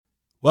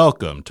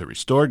Welcome to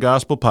Restore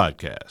Gospel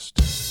Podcast.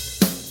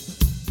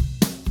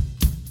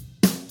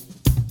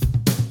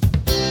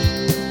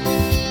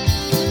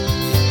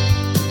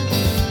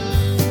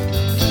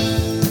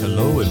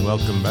 Hello and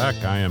welcome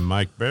back. I am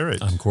Mike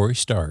Barrett. I'm Corey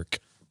Stark.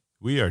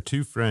 We are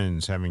two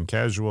friends having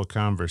casual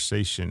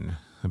conversation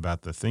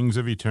about the things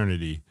of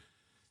eternity,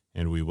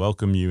 and we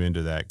welcome you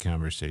into that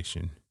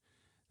conversation.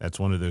 That's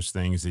one of those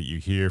things that you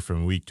hear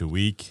from week to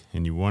week,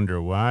 and you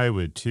wonder, why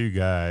would two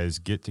guys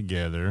get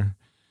together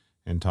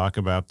and talk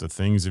about the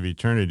things of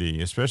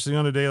eternity, especially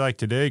on a day like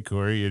today,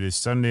 Corey? It is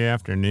Sunday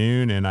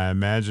afternoon, and I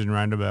imagine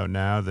right about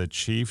now the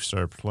Chiefs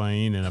are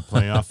playing in a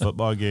playoff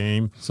football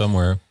game.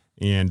 Somewhere.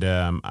 And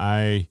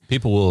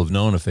people will have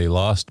known if they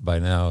lost by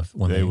now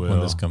when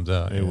this comes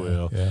out. They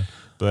will. Yeah.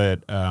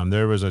 But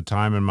there was a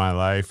time in my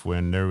life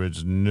when there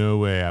was no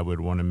way I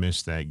would want to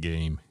miss that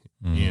game.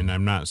 Mm. And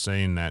I'm not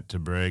saying that to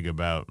brag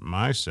about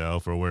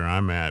myself or where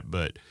I'm at,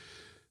 but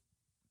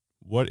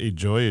what a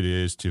joy it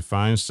is to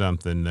find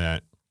something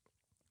that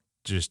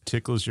just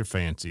tickles your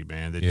fancy,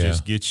 man, that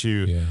just gets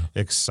you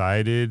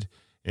excited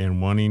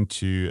and wanting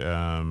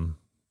to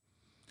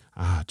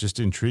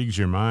just intrigues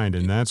your mind.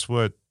 And that's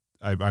what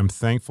I'm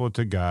thankful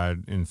to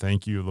God, and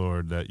thank you,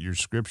 Lord, that your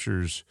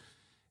scriptures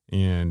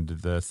and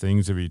the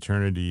things of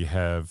eternity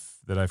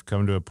that I've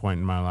come to a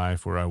point in my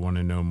life where I want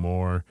to know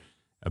more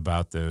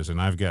about those.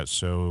 And I've got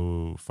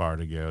so far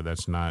to go.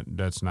 That's not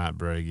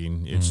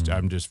bragging. It's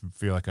I'm just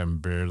feel like I'm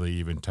barely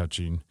even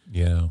touching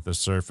the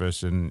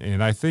surface.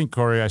 And I think,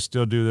 Corey, I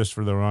still do this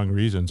for the wrong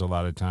reasons a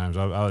lot of times.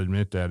 I'll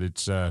admit that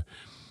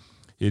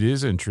it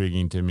is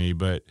intriguing to me,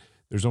 but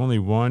there's only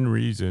one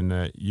reason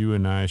that you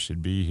and I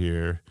should be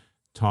here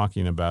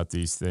talking about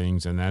these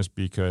things, and that's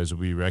because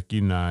we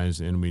recognize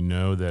and we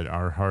know that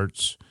our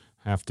hearts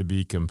have to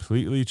be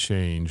completely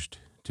changed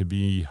to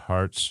be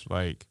hearts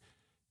like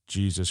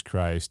Jesus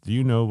Christ. Do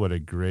you know what a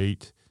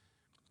great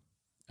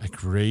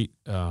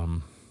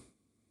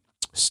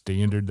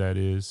standard that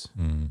is,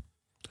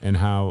 and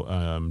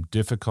how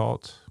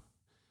difficult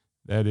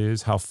that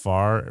is? How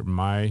far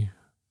my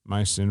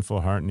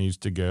sinful heart needs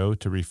to go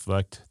to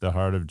reflect the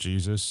heart of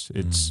Jesus?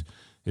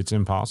 It's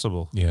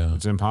impossible. Yeah,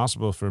 it's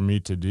impossible for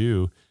me to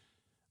do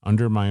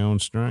under my own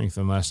strength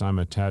unless I'm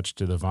attached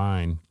to the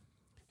vine.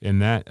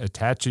 And that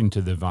attaching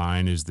to the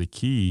vine is the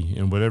key.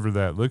 And whatever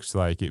that looks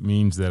like, it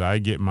means that I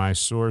get my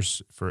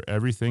source for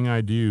everything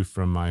I do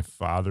from my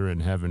Father in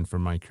heaven,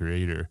 from my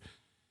Creator.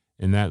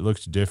 And that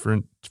looks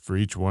different for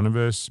each one of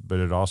us, but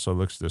it also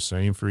looks the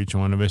same for each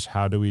one of us.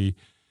 How do we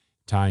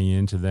tie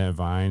into that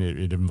vine?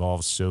 It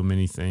involves so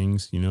many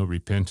things,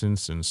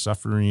 repentance and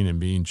suffering and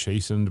being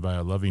chastened by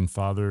a loving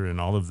Father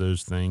and all of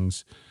those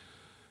things.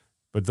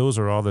 But those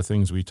are all the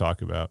things we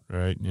talk about,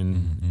 right?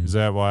 And is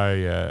that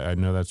why I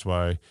know that's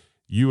why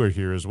you are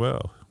here as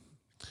well?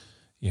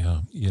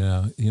 Yeah.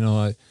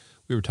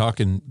 We were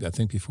talking, I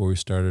think, before we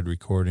started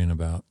recording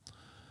about,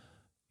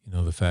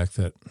 the fact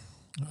that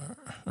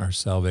our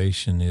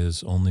salvation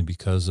is only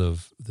because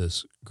of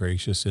this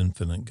gracious,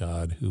 infinite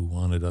God who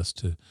wanted us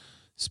to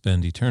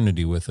spend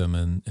eternity with him,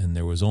 and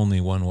there was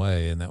only one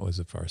way, and that was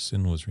if our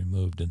sin was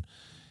removed. And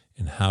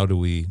how do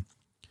we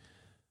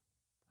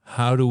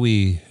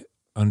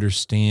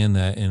understand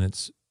that in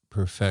its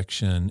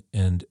perfection,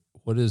 and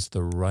what is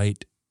the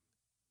right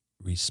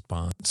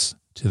response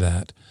to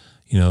that?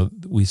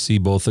 We see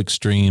both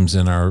extremes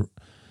in our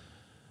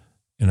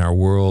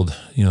world.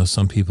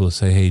 Some people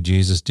say, hey,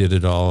 Jesus did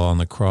it all on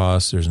the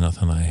cross, there's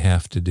nothing I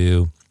have to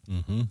do.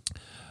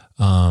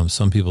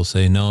 Some people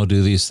say, no,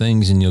 do these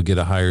things and you'll get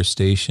a higher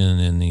station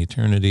in the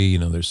eternity.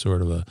 There's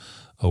sort of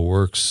a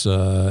works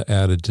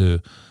added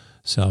to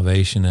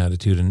salvation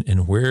attitude.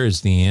 And where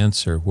is the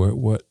answer?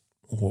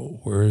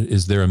 Where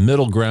is there a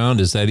middle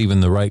ground? Is that even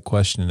the right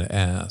question to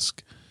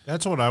ask?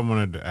 That's what I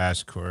wanted to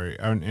ask, Corey.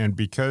 And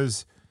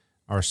because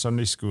our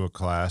Sunday school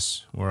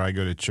class, where I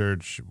go to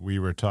church, we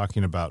were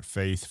talking about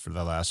faith for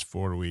the last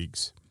 4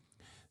 weeks.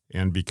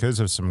 And because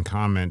of some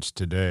comments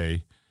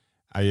today,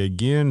 I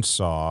again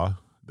saw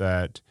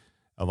that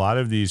a lot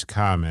of these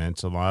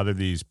comments, a lot of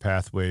these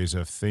pathways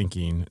of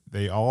thinking,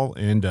 they all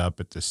end up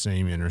at the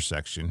same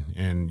intersection.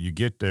 And you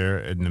get there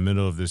in the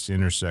middle of this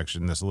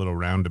intersection, this little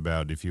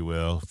roundabout, if you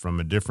will, from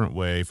a different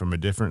way, from a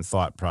different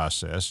thought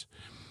process.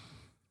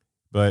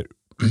 But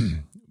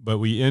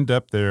we end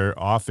up there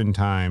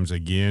oftentimes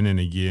again and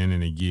again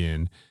and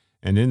again.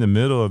 And in the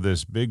middle of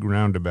this big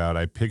roundabout,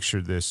 I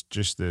picture this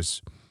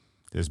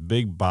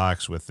big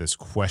box with this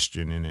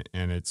question in it.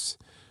 And it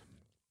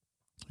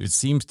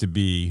seems to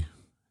be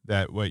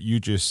that what you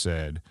just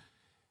said,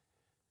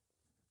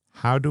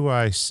 how do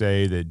I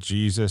say that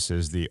Jesus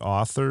is the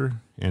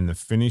author and the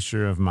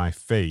finisher of my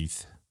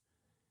faith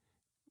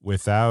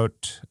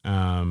without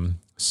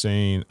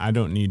saying I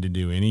don't need to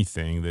do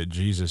anything, that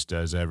Jesus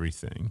does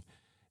everything?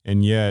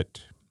 And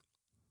yet,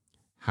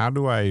 how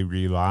do I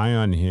rely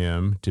on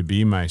him to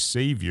be my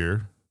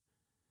Savior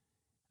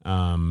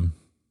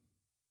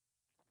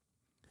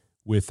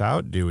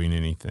without doing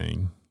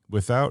anything?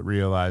 Without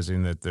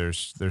realizing that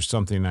there's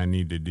something I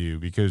need to do,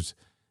 because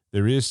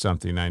there is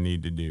something I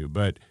need to do.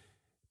 But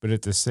But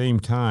at the same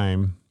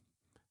time,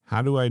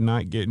 how do I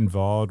not get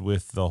involved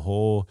with the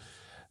whole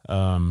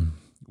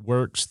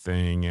works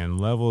thing and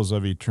levels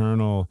of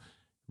eternal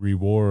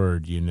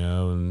reward,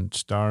 and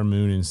star,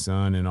 moon, and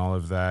sun, and all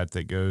of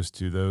that goes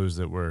to those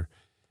that were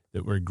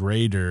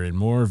greater and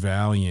more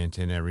valiant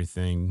and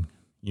everything,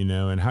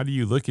 and how do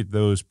you look at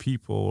those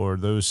people or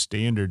those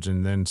standards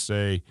and then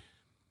say,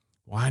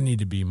 well, I need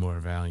to be more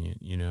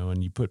valiant,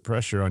 and you put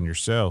pressure on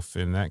yourself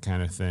and that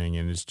kind of thing.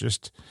 And it's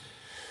just,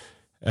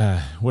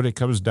 what it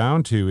comes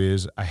down to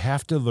is I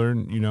have to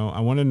learn,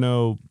 I want to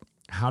know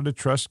how to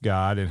trust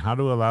God and how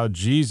to allow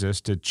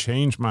Jesus to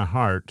change my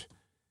heart.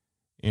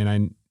 And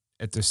I,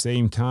 at the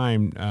same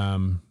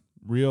time,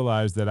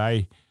 realize that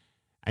I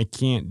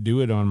can't do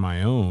it on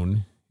my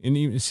own. And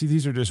even, see,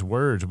 these are just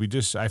words.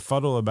 I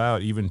fuddle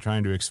about even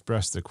trying to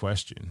express the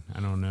question.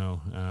 I don't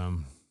know.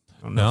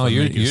 I don't know if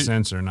it's making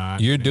sense or not.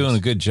 You're doing a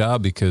good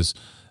job, because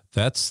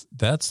that's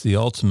the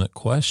ultimate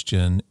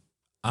question.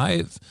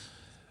 I've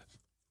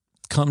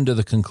come to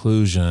the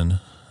conclusion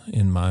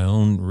in my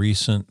own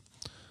recent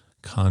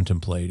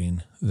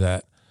contemplating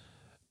that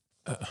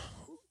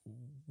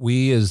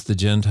we, as the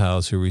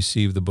Gentiles who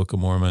received the Book of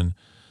Mormon,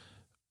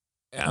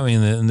 I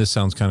mean, and this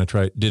sounds kind of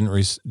trite, didn't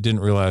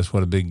realize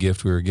what a big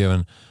gift we were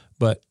given,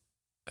 but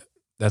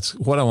that's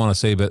what I want to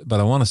say. But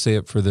I want to say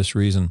it for this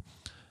reason.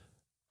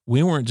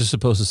 We weren't just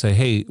supposed to say,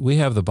 hey, we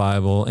have the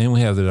Bible and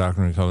we have the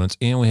Doctrine and Covenants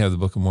and we have the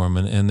Book of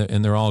Mormon,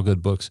 and they're all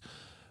good books.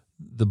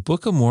 The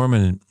Book of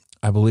Mormon,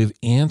 I believe,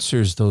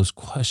 answers those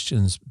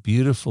questions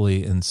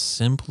beautifully and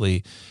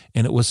simply.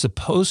 And it was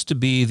supposed to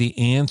be the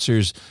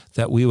answers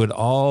that we would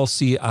all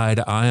see eye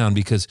to eye on,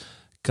 because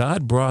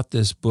God brought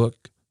this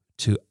book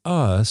to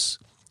us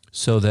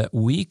so that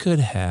we could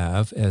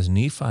have, as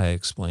Nephi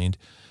explained,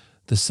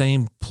 the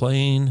same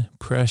plain,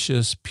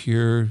 precious,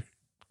 pure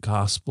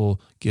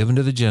gospel given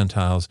to the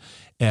Gentiles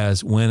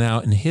as went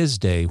out in his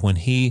day when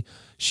he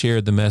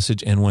shared the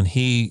message and when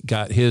he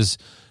got his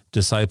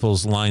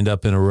disciples lined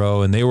up in a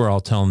row and they were all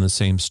telling the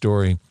same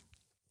story.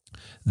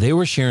 They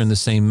were sharing the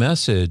same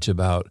message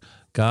about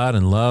God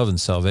and love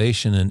and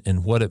salvation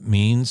and what it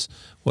means,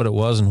 what it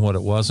was and what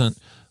it wasn't.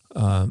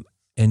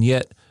 And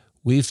yet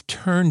we've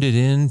turned it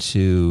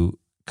into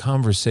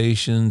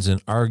conversations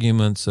and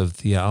arguments of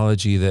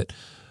theology that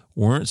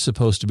weren't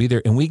supposed to be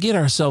there. And we get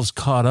ourselves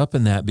caught up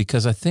in that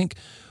because I think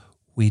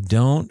we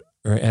don't,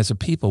 or as a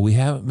people, we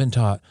haven't been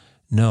taught,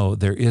 no,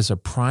 there is a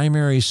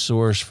primary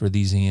source for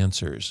these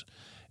answers.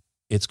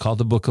 It's called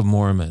the Book of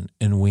Mormon,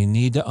 and we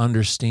need to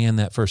understand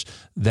that first.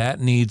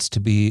 That needs to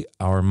be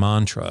our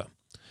mantra.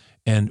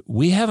 And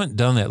we haven't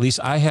done that. At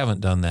least I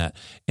haven't done that.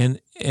 And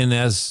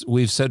as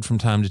we've said from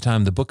time to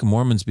time, the Book of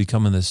Mormon's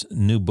becoming this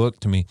new book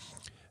to me.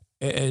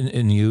 And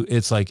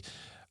it's like,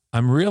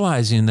 I'm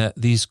realizing that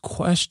these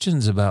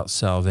questions about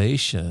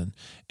salvation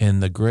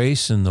and the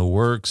grace and the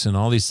works and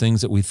all these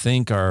things that we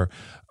think are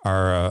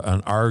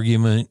an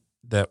argument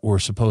that we're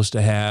supposed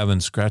to have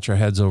and scratch our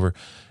heads over,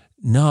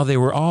 no, they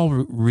were all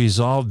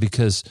resolved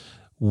because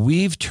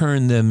we've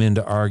turned them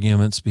into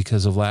arguments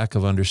because of lack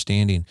of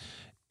understanding.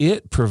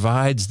 It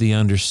provides the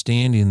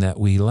understanding that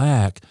we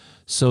lack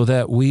so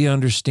that we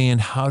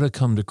understand how to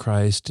come to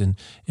Christ and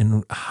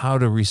how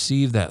to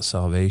receive that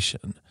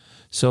salvation.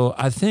 So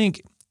I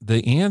think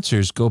the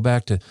answers go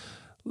back to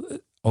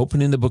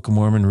opening the Book of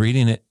Mormon,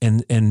 reading it,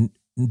 and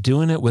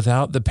doing it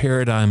without the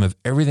paradigm of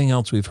everything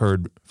else we've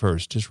heard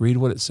first. Just read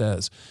what it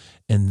says,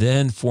 and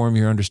then form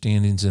your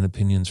understandings and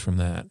opinions from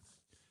that.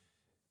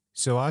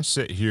 So I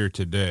sit here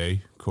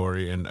today,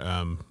 Corey, and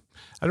I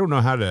don't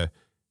know how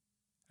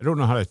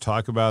to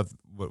talk about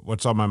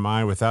what's on my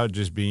mind without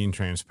just being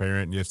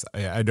transparent.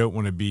 I don't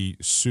want to be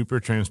super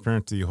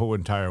transparent to the whole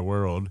entire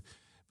world.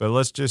 But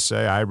let's just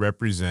say I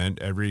represent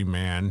every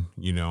man,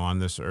 on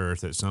this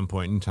earth at some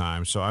point in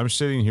time. So I'm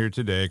sitting here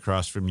today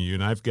across from you,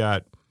 and I've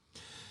got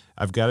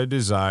a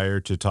desire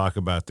to talk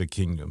about the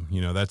kingdom.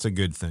 That's a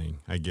good thing,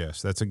 I guess.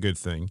 That's a good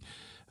thing.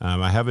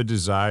 I have a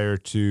desire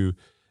to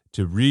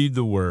read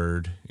the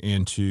word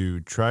and to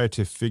try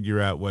to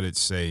figure out what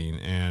it's saying,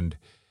 and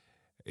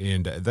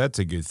that's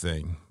a good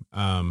thing.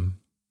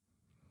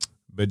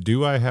 But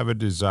do I have a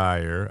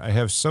desire? I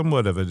have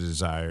somewhat of a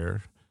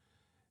desire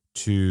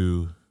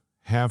to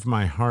have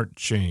my heart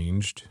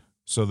changed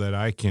so that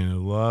I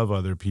can love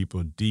other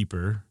people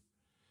deeper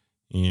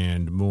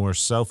and more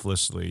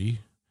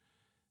selflessly.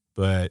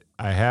 But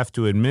I have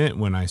to admit,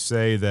 when I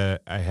say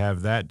that I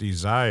have that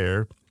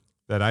desire,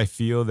 that I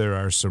feel there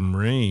are some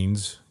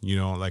reins,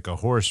 like a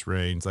horse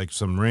reins, like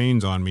some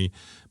reins on me,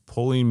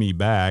 pulling me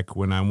back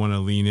when I want to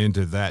lean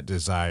into that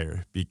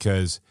desire.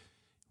 Because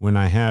when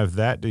I have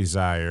that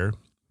desire,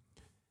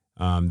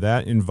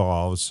 that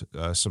involves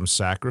some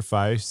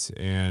sacrifice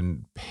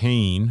and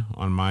pain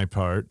on my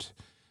part,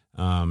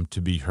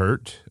 to be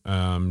hurt,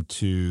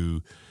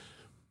 to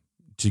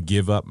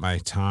give up my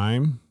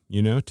time,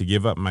 to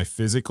give up my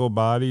physical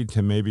body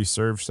to maybe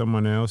serve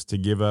someone else, to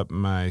give up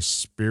my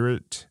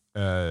spirit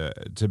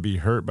to be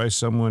hurt by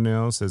someone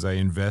else as I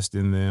invest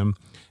in them,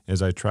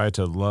 as I try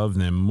to love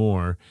them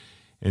more.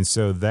 And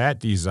so that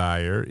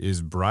desire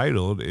is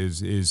bridled,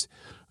 is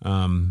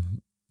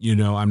I'm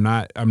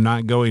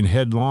not going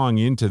headlong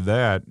into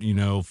that,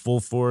 full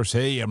force.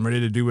 Hey, I'm ready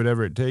to do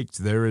whatever it takes.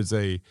 There's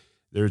a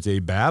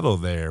battle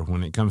there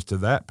when it comes to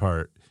that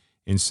part.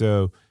 And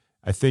so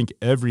I think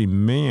every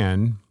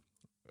man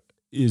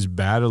is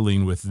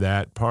battling with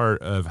that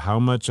part of how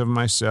much of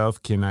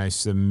myself can I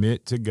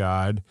submit to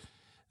God,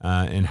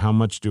 and how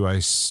much do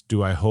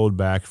I hold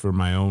back for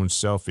my own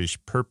selfish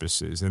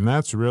purposes. And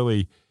that's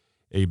really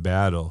a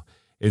battle.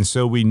 And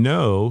so we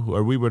know,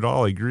 or we would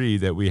all agree,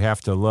 that we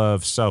have to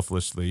love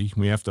selflessly.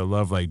 We have to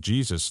love like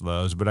Jesus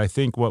loves. But I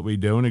think what we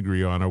don't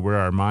agree on, or where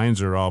our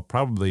minds are all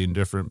probably in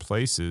different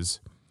places,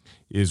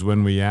 is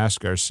when we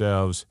ask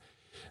ourselves,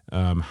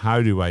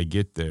 how do I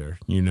get there?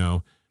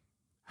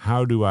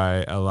 How do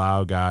I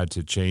allow God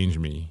to change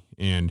me?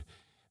 And,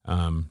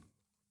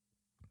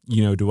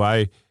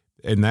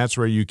 and that's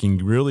where you can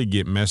really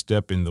get messed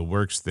up in the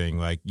works thing.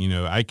 Like,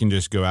 I can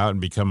just go out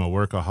and become a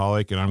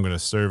workaholic, and I'm going to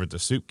serve at the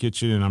soup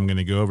kitchen, and I'm going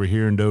to go over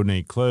here and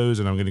donate clothes,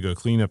 and I'm going to go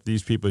clean up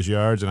these people's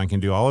yards, and I can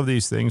do all of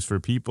these things for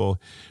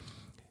people.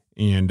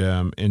 But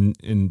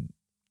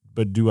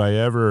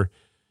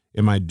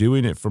am I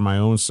doing it for my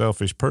own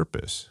selfish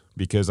purpose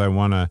because I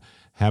want to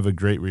have a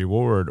great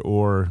reward,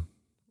 or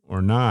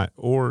not?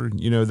 Or,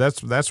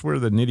 that's where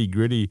the nitty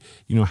gritty,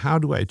 how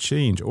do I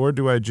change? Or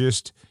do I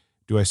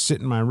sit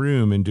in my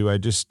room and do I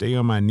just stay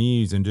on my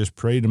knees and just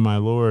pray to my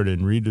Lord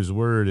and read his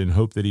word and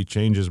hope that he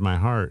changes my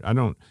heart? I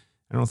don't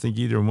think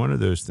either one of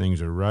those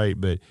things are right,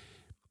 but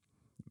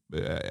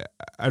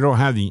I don't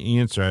have the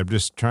answer. I'm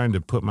just trying to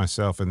put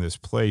myself in this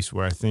place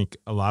where I think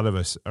a lot of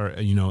us are,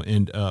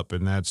 end up,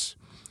 and that's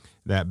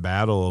that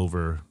battle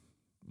over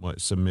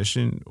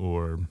submission,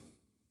 or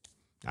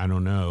I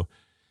don't know.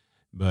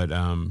 But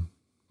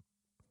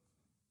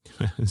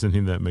doesn't any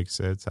of that make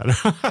sense? I don't,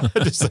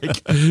 just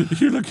like,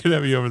 you're looking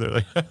at me over there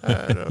like,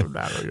 I don't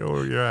know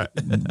where you're at.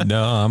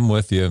 No, I'm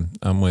with you.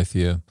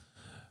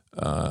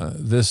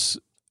 This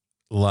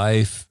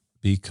life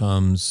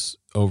becomes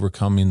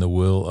overcoming the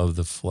will of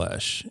the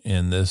flesh.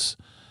 And this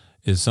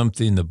is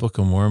something the Book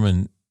of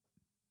Mormon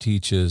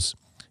teaches.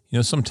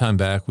 Some time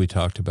back we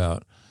talked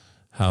about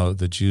how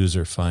the Jews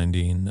are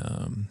finding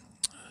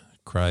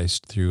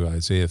Christ through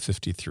Isaiah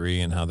 53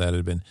 and how that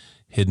had been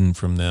hidden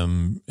from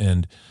them.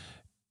 And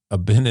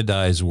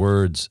Abinadi's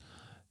words,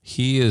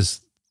 he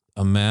is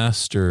a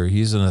master.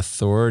 He's an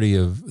authority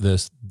of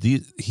this.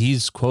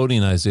 He's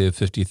quoting Isaiah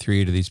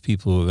 53 to these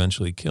people who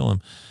eventually kill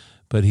him,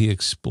 but he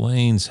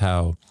explains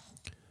how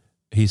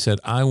he said,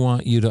 I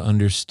want you to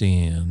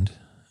understand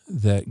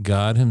that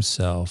God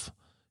himself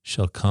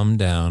shall come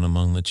down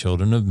among the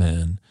children of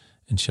men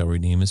and shall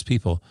redeem his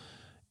people.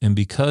 And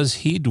because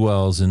he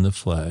dwells in the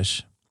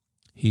flesh,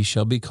 he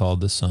shall be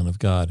called the Son of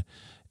God.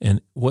 And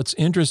what's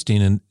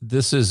interesting, and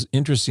this is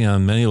interesting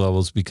on many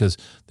levels because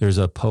there's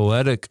a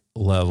poetic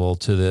level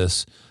to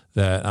this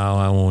that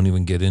I won't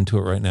even get into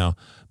it right now,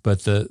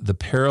 but the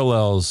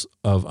parallels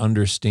of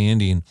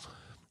understanding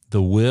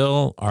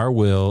our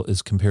will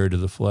is compared to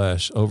the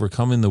flesh.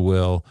 Overcoming the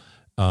will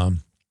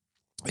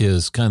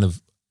is kind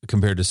of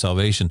compared to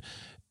salvation.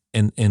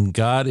 And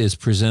God is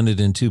presented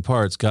in two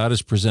parts. God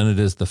is presented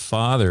as the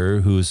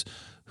Father who's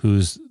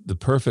the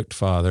perfect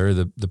Father,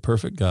 the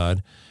perfect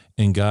God,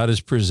 and God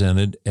is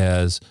presented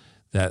as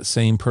that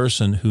same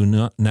person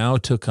who now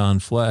took on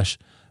flesh,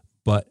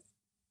 but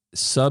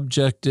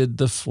subjected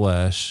the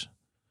flesh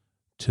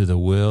to the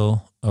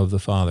will of the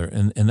Father.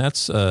 And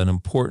that's an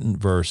important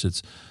verse.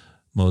 It's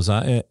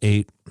Mosiah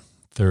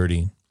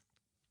 8:30.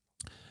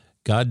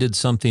 God did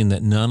something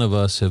that none of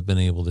us have been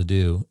able to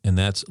do, and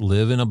that's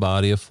live in a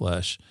body of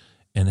flesh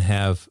and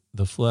have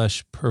the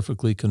flesh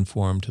perfectly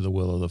conform to the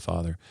will of the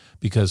Father.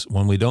 Because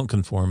when we don't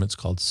conform, it's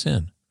called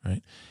sin,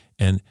 right?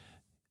 And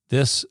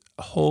this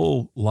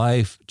whole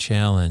life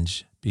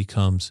challenge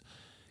becomes,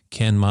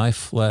 can my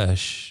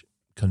flesh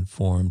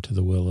conform to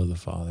the will of the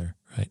Father,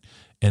 right?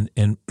 And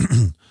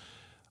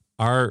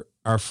our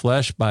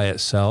flesh by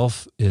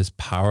itself is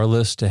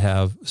powerless to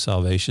have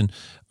salvation.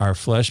 Our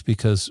flesh,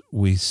 because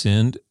we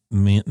sinned,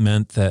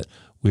 meant that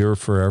we were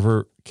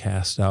forever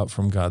cast out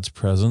from God's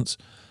presence.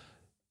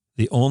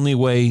 The only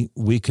way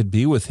we could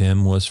be with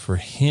him was for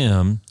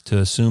him to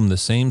assume the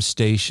same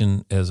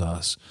station as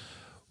us.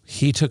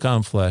 He took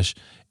on flesh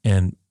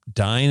and,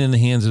 dying in the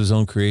hands of his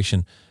own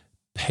creation,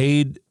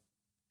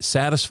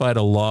 satisfied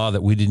a law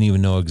that we didn't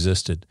even know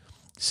existed,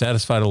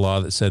 satisfied a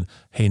law that said,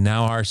 hey,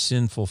 now our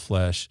sinful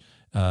flesh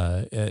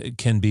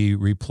can be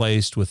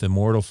replaced with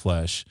immortal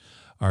flesh.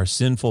 Our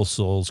sinful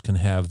souls can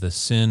have the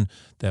sin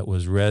that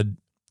was red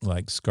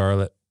like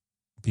scarlet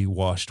be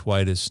washed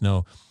white as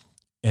snow.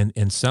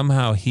 And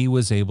somehow he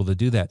was able to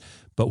do that.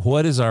 But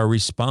what is our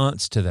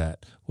response to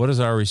that? What is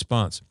our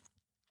response?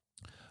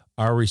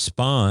 Our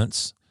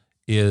response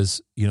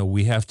is,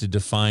 we have to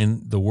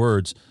define the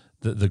words.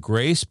 The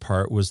grace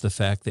part was the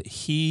fact that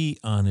he,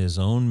 on his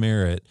own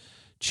merit,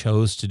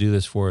 chose to do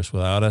this for us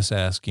without us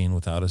asking,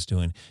 without us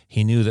doing.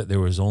 He knew that there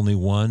was only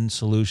one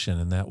solution,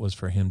 and that was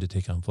for him to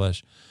take on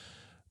flesh.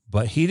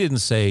 But he didn't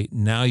say,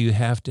 now you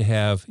have to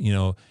have,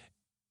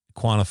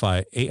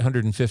 quantify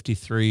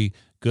 853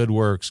 good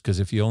works, because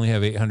if you only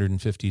have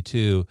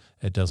 852,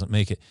 it doesn't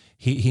make it.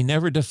 He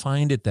never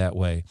defined it that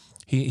way.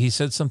 He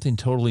said something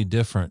totally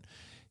different.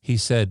 He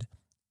said,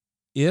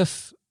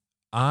 if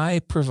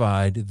I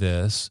provide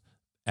this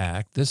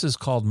act, this is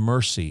called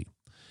mercy.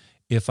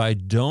 If I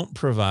don't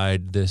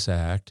provide this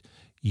act,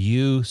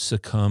 you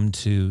succumb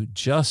to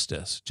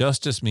justice.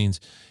 Justice means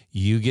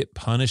you get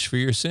punished for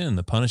your sin.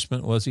 The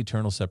punishment was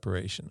eternal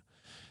separation.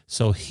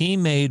 So he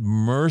made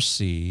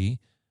mercy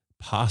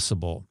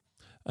possible.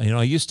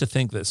 I used to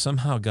think that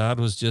somehow God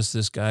was just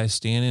this guy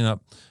standing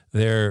up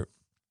there,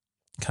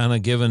 kind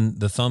of giving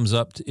the thumbs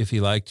up if he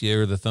liked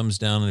you, or the thumbs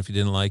down if he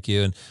didn't like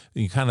you, and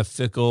you kind of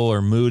fickle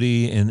or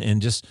moody,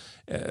 and just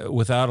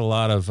without a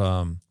lot of,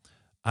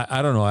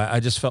 I don't know. I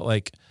just felt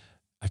like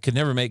I could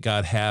never make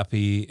God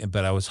happy,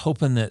 but I was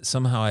hoping that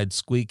somehow I'd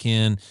squeak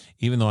in,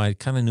 even though I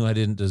kind of knew I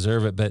didn't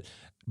deserve it. But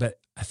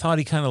I thought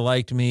he kind of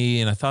liked me,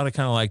 and I thought I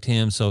kind of liked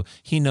him, so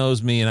he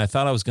knows me, and I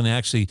thought I was going to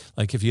actually,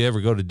 like if you ever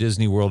go to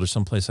Disney World or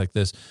someplace like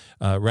this,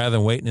 rather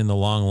than waiting in the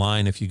long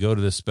line, if you go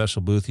to this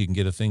special booth, you can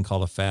get a thing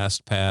called a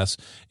Fast Pass,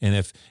 and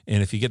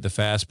if you get the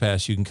Fast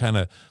Pass, you can kind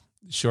of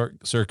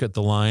short circuit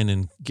the line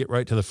and get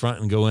right to the front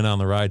and go in on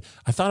the ride.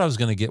 I thought I was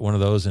going to get one of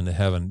those into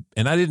heaven,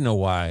 and I didn't know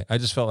why. I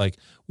just felt like,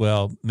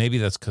 well, maybe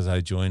that's because I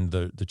joined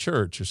the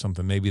church or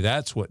something. Maybe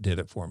that's what did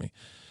it for me.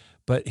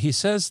 But he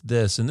says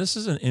this, and this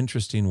is an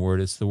interesting word.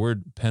 It's the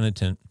word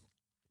penitent.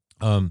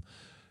 Alma's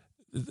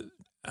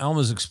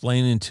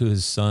explaining to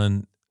his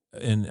son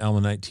in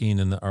Alma 19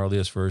 in the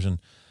earliest version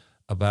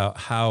about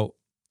how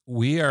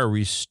we are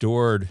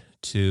restored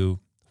to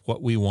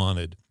what we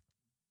wanted.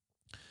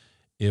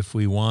 If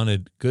we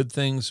wanted good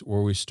things,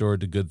 we're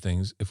restored to good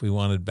things. If we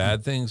wanted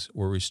bad things,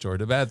 we're restored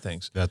to bad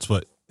things. That's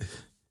what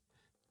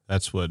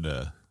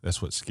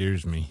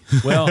scares me.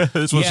 Well,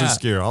 that's what should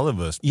scare all of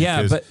us.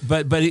 Yeah,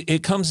 but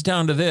it comes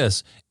down to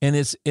this, and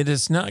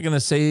it's not going to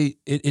say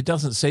it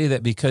doesn't say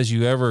that because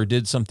you ever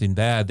did something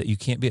bad that you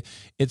can't be.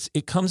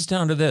 It comes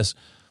down to this: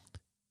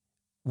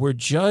 we're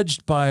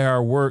judged by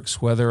our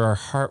works whether our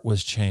heart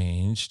was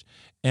changed,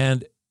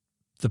 and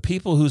the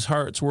people whose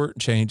hearts weren't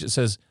changed. It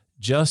says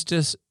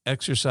justice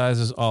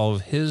exercises all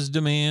of his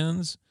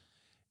demands,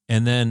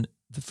 and then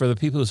for the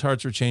people whose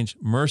hearts were changed,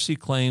 mercy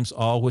claims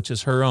all which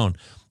is her own.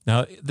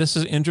 Now, this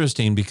is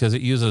interesting because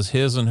it uses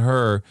his and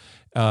her.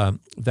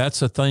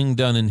 That's a thing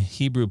done in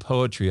Hebrew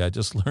poetry. I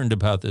just learned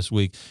about this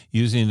week,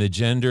 using the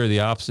gender,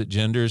 the opposite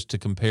genders to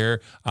compare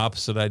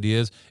opposite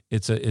ideas.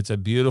 It's a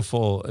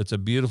beautiful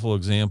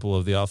example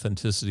of the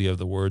authenticity of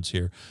the words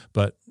here.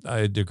 But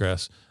I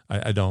digress.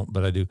 I don't,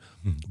 but I do.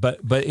 But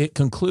it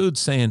concludes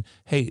saying,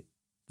 hey,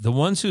 the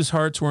ones whose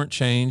hearts weren't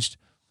changed,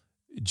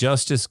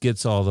 justice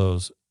gets all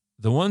those.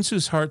 The ones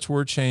whose hearts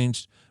were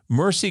changed,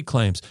 mercy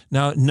claims.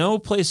 Now, no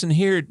place in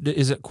here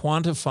is it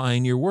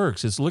quantifying your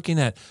works. It's looking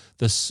at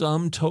the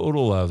sum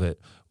total of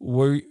it.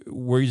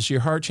 Where is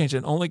your heart changed?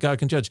 And only God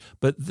can judge.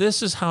 But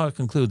this is how it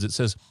concludes. It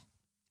says,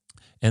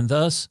 and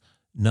thus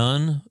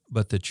none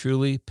but the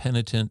truly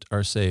penitent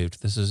are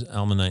saved. This is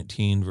Alma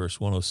 19, verse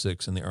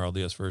 106 in the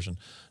RLDS version.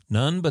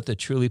 None but the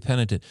truly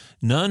penitent.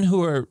 None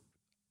who are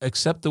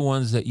except the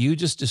ones that you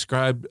just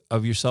described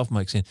of yourself,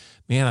 Mike, saying,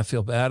 man, I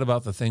feel bad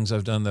about the things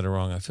I've done that are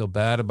wrong. I feel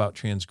bad about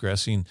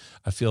transgressing.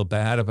 I feel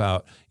bad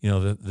about,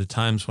 the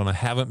times when I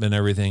haven't been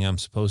everything I'm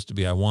supposed to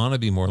be. I want to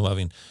be more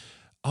loving.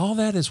 All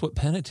that is what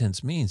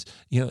penitence means.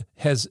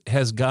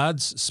 Has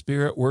God's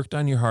Spirit worked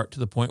on your heart to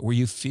the point where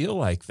you feel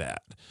like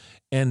that?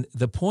 And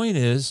the point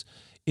is,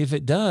 if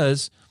it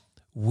does,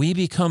 we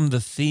become the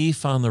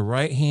thief on the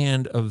right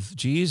hand of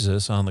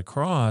Jesus on the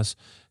cross,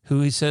 who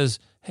he says,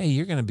 hey,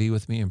 you're going to be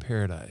with me in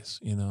paradise,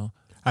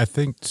 I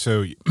think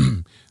so.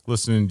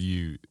 Listening to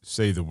you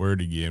say the word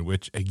again,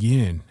 which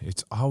again,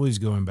 it's always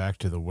going back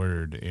to the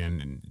word,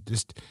 and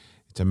just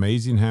it's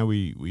amazing how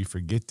we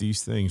forget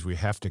these things. We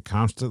have to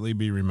constantly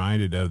be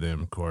reminded of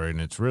them, Corey, and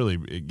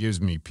it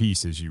gives me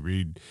peace as you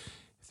read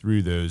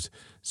through those.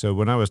 So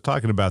when I was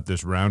talking about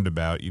this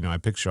roundabout, I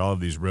picture all of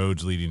these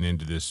roads leading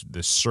into this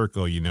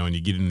circle, and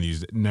you get in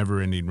these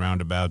never-ending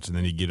roundabouts, and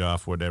then you get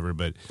off whatever,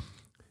 but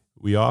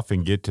we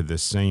often get to the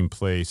same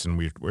place, and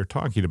we're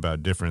talking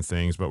about different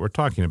things, but we're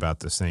talking about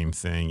the same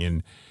thing.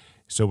 And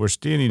so we're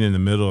standing in the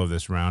middle of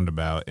this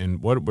roundabout,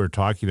 and what we're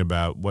talking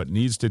about, what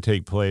needs to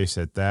take place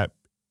in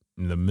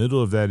the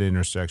middle of that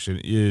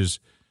intersection is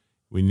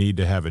we need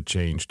to have a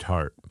changed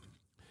heart.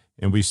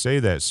 And we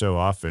say that so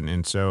often.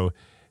 And so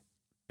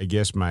I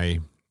guess my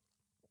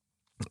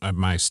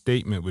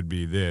statement would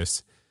be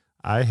this: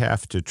 I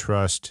have to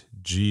trust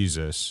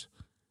Jesus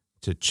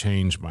to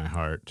change my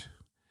heart.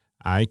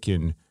 I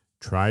can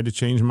try to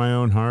change my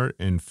own heart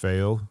and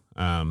fail.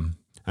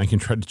 I can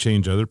try to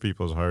change other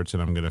people's hearts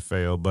and I'm going to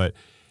fail, but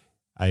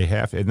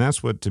and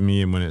that's what to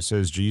me, and when it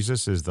says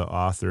Jesus is the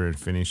author and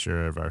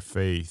finisher of our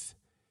faith,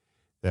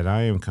 that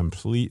I am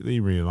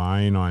completely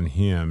relying on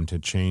him to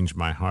change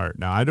my heart.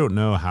 Now, I don't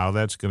know how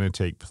that's going to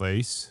take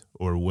place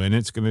or when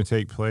it's going to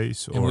take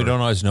place. And we don't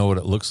always know what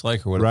it looks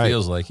like or what it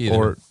feels like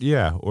either.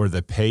 Or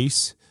the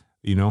pace,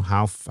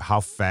 how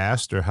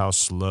fast or how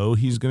slow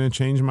he's going to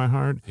change my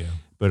heart. Yeah.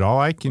 But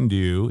all I can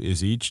do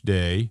is each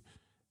day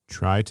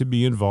try to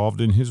be involved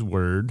in his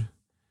word,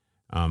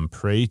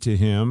 pray to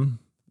him,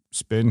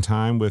 spend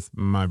time with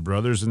my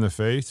brothers in the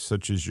faith,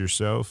 such as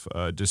yourself,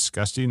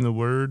 discussing the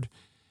word,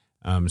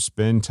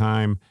 spend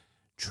time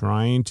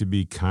trying to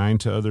be kind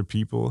to other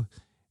people.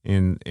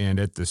 And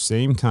at the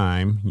same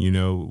time,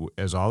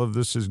 as all of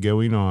this is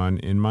going on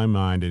in my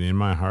mind and in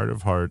my heart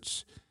of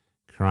hearts,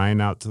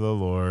 crying out to the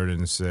Lord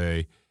and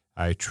say,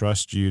 I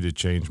trust you to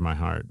change my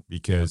heart,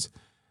 because,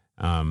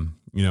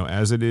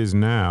 as it is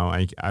now,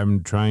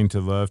 I'm trying to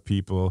love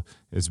people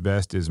as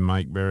best as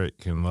Mike Barrett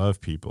can love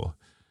people.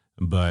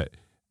 But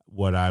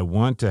what I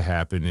want to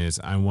happen is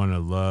I want to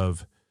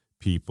love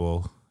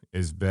people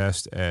as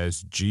best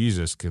as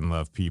Jesus can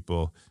love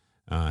people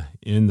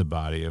in the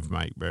body of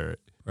Mike Barrett.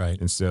 Right.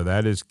 And so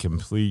that is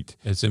complete.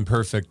 As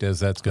imperfect as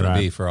that's going to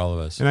be for all of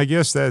us. And I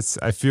guess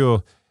I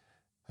feel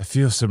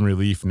some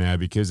relief now,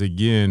 because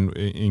again,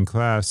 in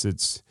class,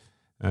 it's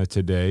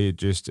today, it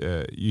just,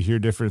 you hear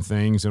different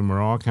things and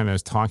we're all kind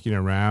of talking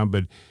around,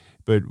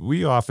 but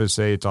we often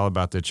say it's all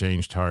about the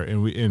changed heart.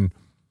 And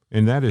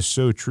that is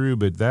so true,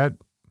 but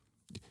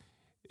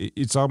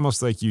it's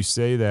almost like you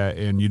say that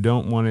and you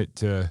don't want it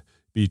to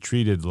be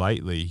treated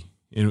lightly.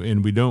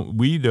 And we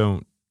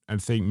don't, I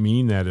think,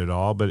 mean that at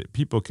all, but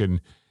people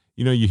can,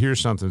 you hear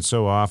something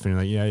so often, you're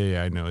like,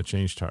 yeah, I know, a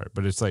changed heart.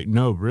 But it's like,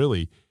 no,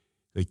 really,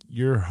 like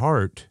your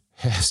heart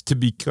has to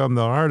become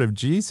the heart of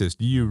Jesus.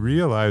 Do you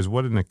realize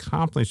what an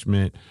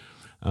accomplishment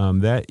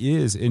that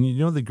is?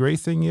 And the great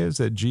thing is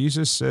that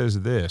Jesus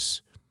says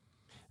this,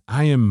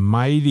 I am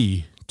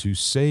mighty to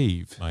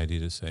save. Mighty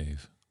to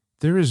save.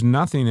 There is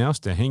nothing else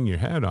to hang your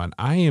head on.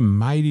 I am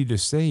mighty to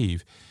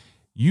save.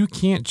 You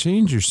can't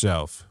change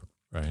yourself.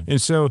 Right.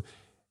 And so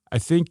I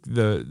think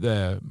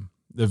the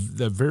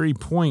very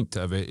point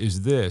of it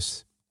is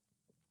this,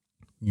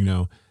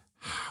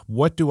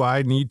 what do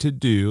I need to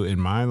do in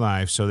my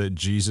life so that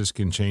Jesus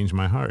can change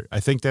my heart? I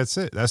think that's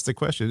it. That's the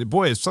question.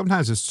 Boy,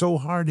 sometimes it's so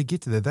hard to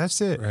get to that.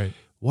 That's it. Right.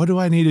 What do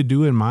I need to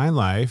do in my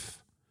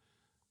life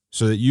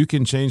so that you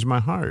can change my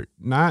heart?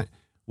 Not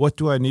what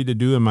do I need to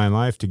do in my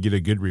life to get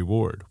a good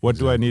reward? What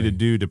do I need to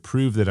do to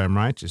prove that I'm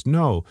righteous?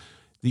 No.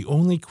 The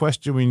only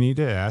question we need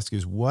to ask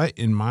is, what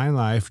in my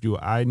life do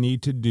I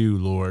need to do,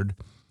 Lord,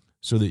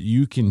 so that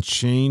you can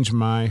change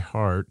my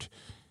heart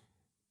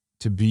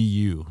to be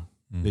you,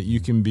 that you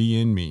can be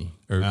in me?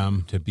 Or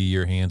to be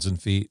your hands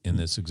and feet in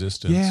this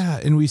existence. Yeah,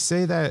 and we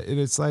say that, and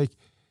it's like,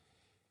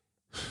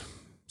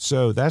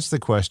 so that's the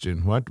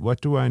question.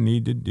 What do I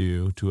need to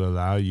do to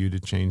allow you to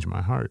change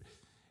my heart?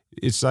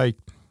 It's like,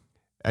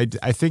 I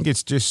think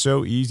it's just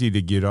so easy to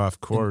get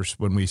off course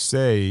when we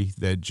say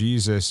that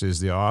Jesus is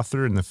the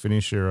author and the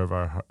finisher of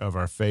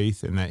our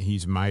faith, and that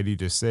he's mighty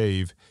to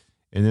save.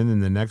 And then in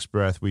the next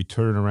breath, we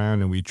turn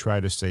around and we try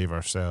to save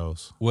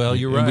ourselves. Well,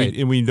 you're right.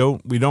 And we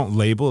don't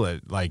label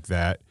it like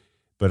that,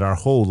 but our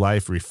whole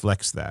life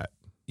reflects that.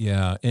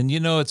 Yeah. And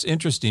it's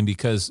interesting,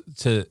 because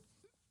to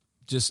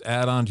just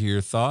add on to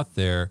your thought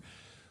there,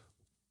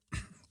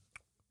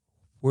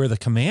 where the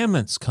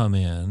commandments come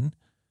in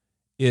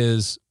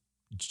is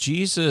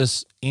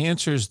Jesus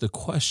answers the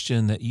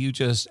question that you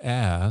just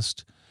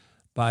asked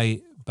by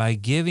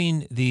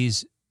giving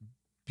these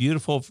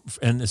beautiful,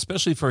 and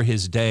especially for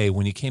his day,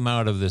 when he came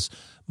out of this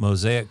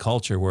Mosaic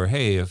culture where,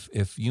 hey,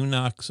 if you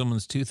knock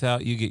someone's tooth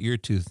out, you get your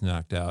tooth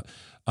knocked out.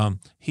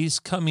 He's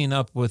coming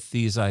up with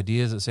these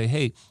ideas that say,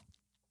 hey,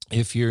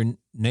 if your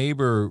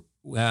neighbor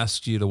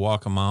asks you to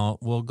walk a mile,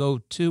 well, go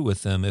 2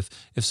 with them. If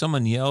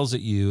someone yells at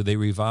you, they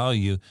revile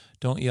you,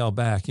 don't yell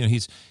back.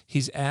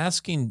 He's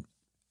asking.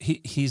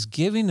 He's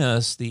giving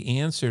us the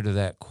answer to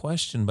that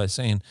question by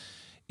saying,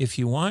 if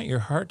you want your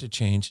heart to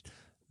change,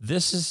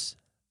 these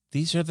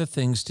are the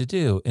things to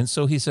do. And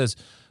so he says,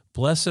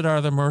 blessed are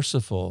the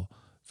merciful,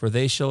 for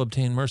they shall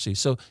obtain mercy.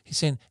 So he's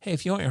saying, hey,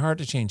 if you want your heart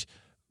to change,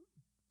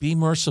 be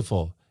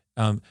merciful.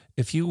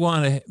 If you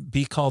want to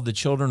be called the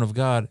children of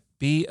God,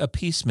 be a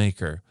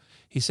peacemaker.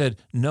 He said,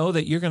 know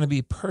that you're going to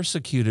be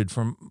persecuted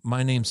for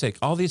my name's sake.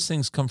 All these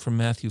things come from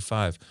Matthew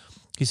 5.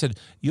 He said,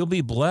 you'll be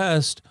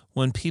blessed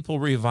when people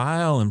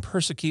revile and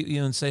persecute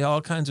you and say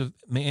all kinds of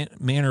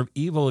manner of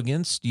evil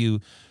against you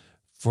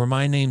for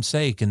my name's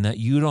sake, and that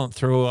you don't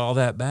throw all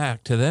that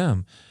back to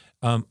them.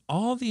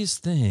 All these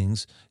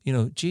things,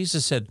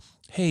 Jesus said,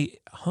 hey,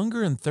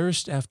 hunger and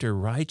thirst after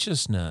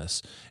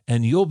righteousness,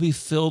 and you'll be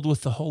filled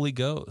with the Holy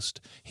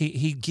Ghost.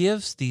 He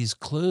gives these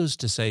clues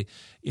to say,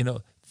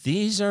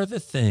 these are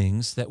the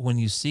things that when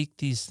you seek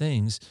these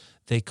things,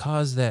 they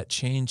cause that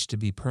change to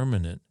be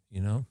permanent,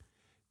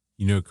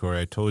 Corey,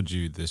 I told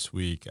you this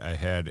week I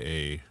had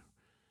a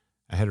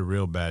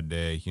real bad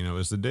day. It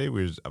was the day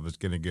I was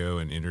going to go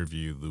and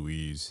interview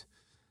Louise.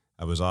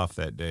 I was off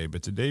that day,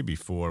 but the day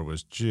before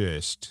was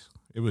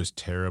it was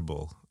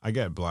terrible. I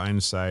got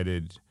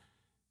blindsided.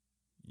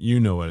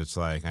 You know what it's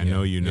like. I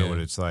know you know what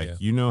it's like. Yeah.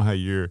 You know how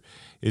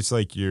it's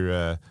like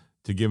you're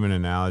to give an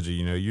analogy,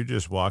 you're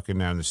just walking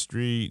down the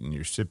street and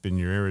you're sipping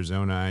your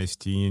Arizona iced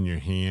tea in your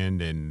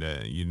hand, and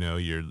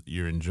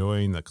you're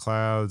enjoying the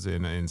clouds,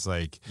 and it's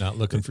like not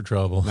looking for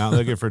trouble,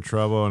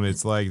 and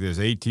it's like this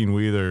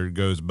 18-wheeler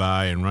goes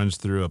by and runs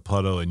through a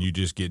puddle, and you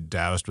just get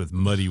doused with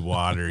muddy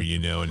water,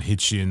 and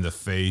hits you in the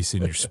face,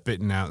 and you're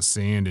spitting out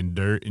sand and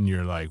dirt, and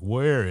you're like,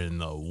 where in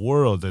the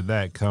world did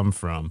that come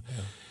from?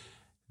 Yeah.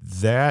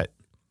 That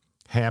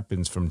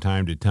happens from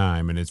time to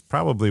time, and it's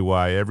probably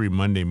why every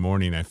Monday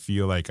morning I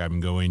feel like I'm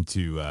going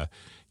to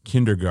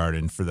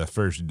kindergarten for the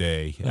first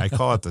day. I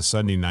call it the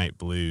Sunday night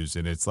blues,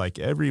 and it's like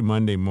every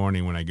Monday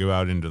morning when I go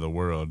out into the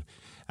world,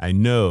 I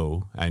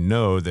know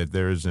that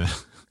there's an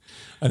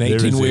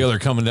 18-wheeler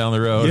coming down the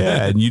road.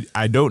 Yeah, and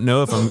I don't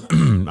know if I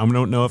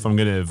don't know if I'm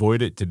going to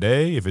avoid it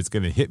today, if it's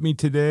going to hit me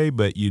today,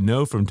 but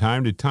from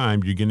time to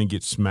time you're going to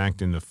get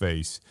smacked in the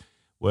face.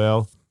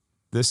 Well,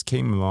 this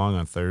came along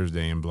on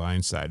Thursday and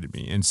blindsided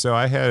me. And so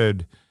I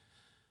had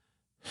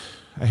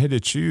to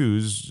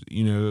choose,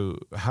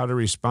 how to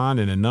respond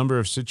in a number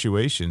of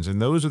situations. And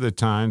those are the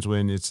times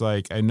when it's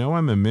like, I know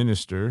I'm a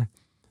minister,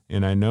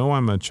 and I know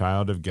I'm a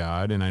child of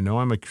God, and I know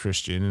I'm a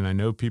Christian, and I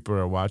know people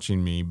are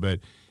watching me, but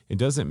it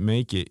doesn't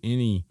make it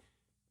any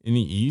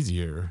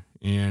easier.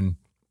 And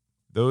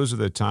those are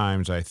the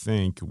times, I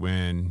think,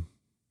 when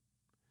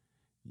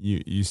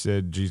you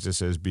said, Jesus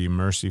says, be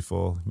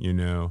merciful,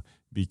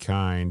 be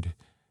kind.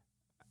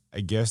 I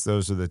guess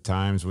those are the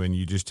times when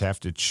you just have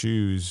to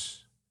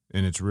choose,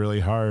 and it's really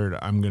hard.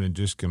 I'm going to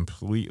just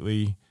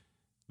completely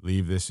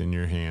leave this in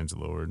your hands,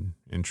 Lord,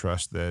 and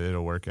trust that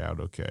it'll work out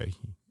okay.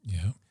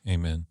 Yeah.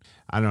 Amen.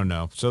 I don't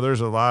know. So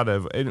there's a lot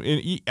of,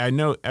 and I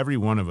know every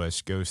one of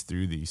us goes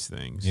through these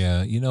things.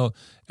 Yeah.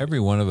 Every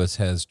one of us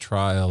has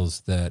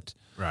trials that.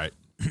 Right.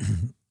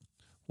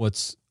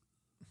 What's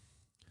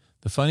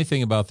the funny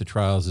thing about the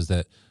trials is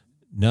that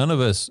none of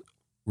us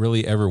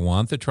really ever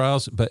want the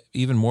trials, but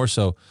even more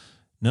so,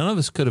 none of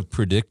us could have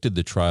predicted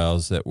the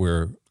trials that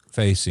we're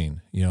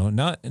facing.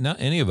 Not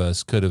any of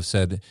us could have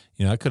said,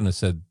 I couldn't have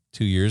said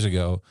 2 years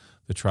ago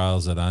the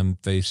trials that I'm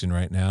facing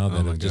right now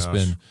that have just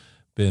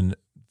been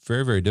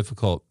very, very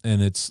difficult.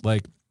 And it's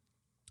like,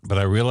 but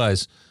I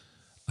realize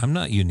I'm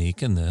not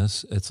unique in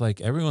this. It's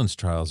like everyone's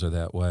trials are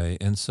that way.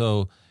 And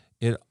so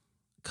it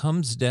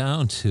comes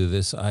down to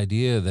this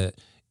idea that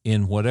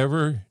in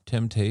whatever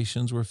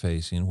temptations we're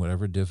facing,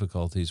 whatever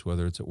difficulties,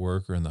 whether it's at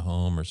work or in the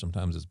home, or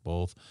sometimes it's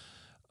both,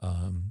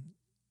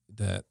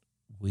 that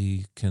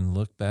we can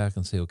look back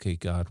and say, okay,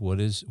 God, what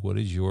is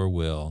your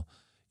will?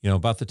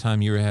 About the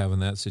time you were having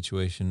that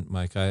situation,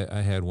 Mike,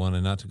 I had one,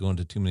 and not to go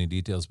into too many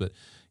details, but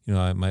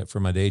for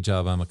my day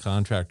job, I'm a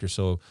contractor,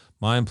 so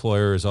my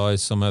employer is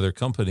always some other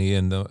company,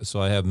 and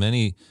so I have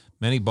many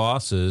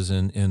bosses,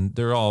 and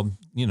they're all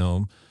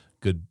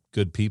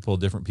good people,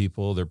 different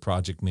people. They're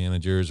project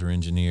managers or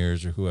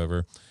engineers or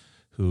whoever,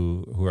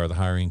 who are the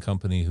hiring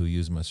company who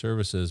use my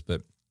services.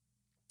 But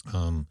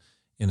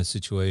in a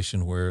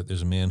situation where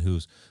there's a man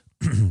who's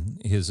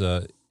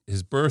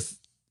his birth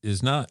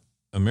is not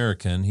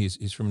American,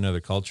 he's from another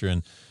culture,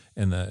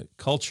 and the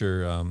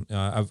culture,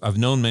 I've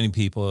known many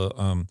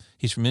people.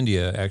 He's from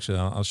India, actually.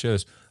 I'll share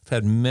this. I've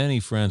had many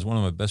friends. One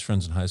of my best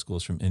friends in high school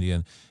is from India,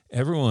 and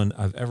everyone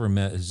I've ever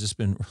met has just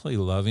been really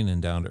loving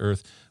and down to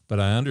earth. But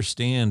I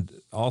understand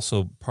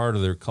also part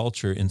of their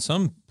culture in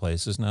some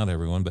places, not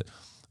everyone, but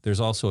there's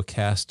also a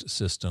caste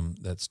system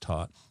that's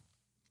taught.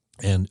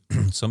 And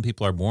some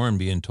people are born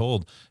being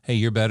told, hey,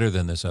 you're better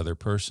than this other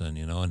person,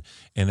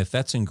 and if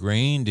that's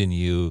ingrained in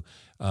you,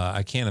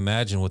 I can't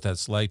imagine what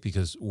that's like,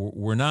 because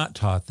we're not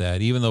taught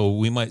that. Even though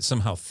we might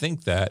somehow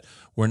think that,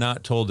 we're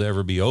not told to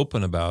ever be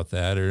open about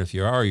that. Or if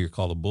you are, you're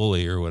called a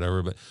bully or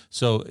whatever. But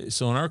so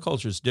in our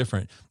culture, it's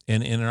different.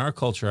 And in our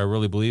culture, I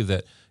really believe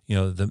that,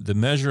 the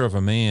measure of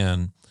a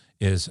man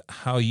is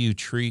how you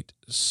treat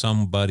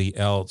somebody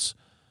else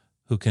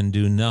who can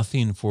do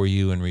nothing for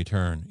you in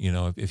return.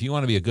 If you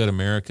want to be a good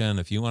American,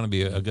 if you want to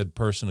be a good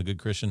person, a good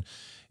Christian,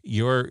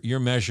 you're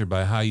measured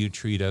by how you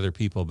treat other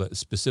people, but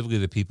specifically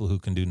the people who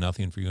can do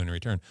nothing for you in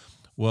return.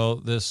 Well,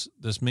 this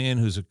man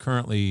who's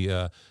currently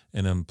an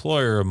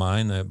employer of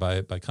mine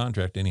by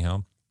contract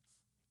anyhow,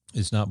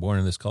 is not born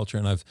in this culture,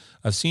 and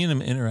I've seen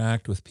him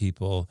interact with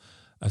people.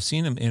 I've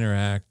seen him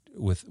interact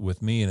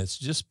with me, and it's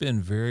just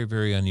been very,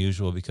 very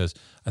unusual, because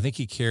I think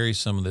he carries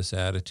some of this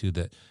attitude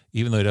that,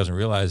 even though he doesn't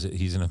realize that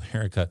he's in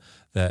America,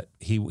 that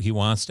he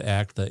wants to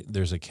act that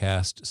there's a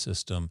caste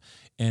system.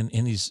 And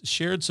he's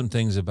shared some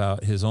things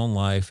about his own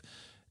life,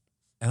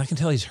 and I can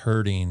tell he's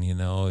hurting.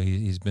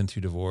 He's been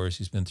through divorce,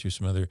 he's been through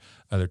some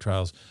other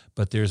trials,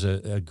 but there's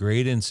a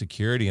great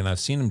insecurity, and I've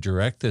seen him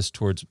direct this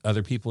towards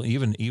other people,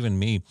 even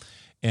me.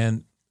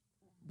 And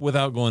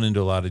without going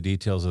into a lot of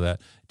details of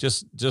that,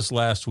 just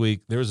last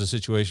week, there was a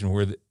situation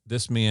where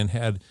this man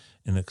had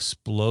an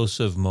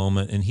explosive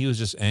moment, and he was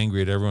just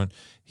angry at everyone.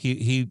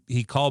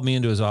 He called me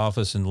into his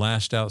office and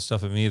lashed out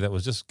stuff at me that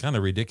was just kind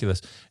of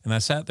ridiculous. And I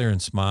sat there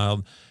and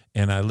smiled,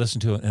 and I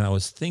listened to it, and I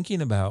was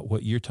thinking about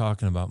what you're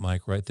talking about,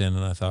 Mike, right then.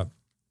 And I thought,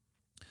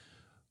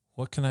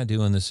 what can I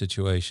do in this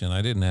situation?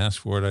 I didn't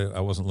ask for it. I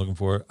wasn't looking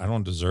for it. I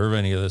don't deserve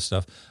any of this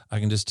stuff. I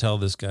can just tell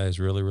this guy is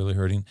really, really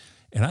hurting.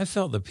 And I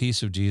felt the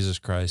peace of Jesus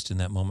Christ in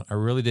that moment. I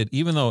really did.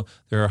 Even though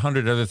there are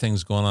 100 other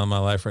things going on in my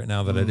life right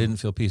now that I didn't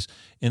feel peace.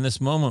 In this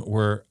moment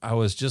where I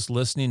was just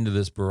listening to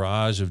this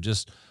barrage of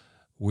just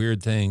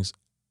weird things,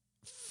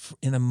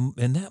 in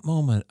that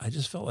moment, I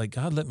just felt like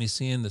God let me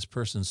see in this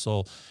person's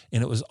soul,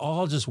 and it was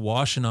all just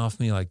washing off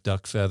me like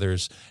duck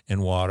feathers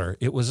and water.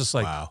 It was just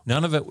like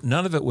none of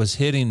it was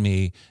hitting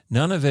me.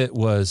 None of it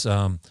was.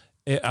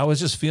 I was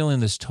just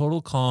feeling this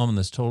total calm and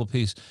this total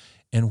peace.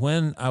 And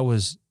when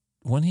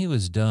he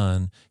was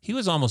done, he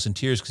was almost in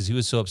tears because he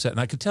was so upset,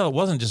 and I could tell it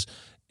wasn't just.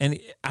 And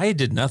I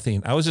did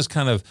nothing. I was just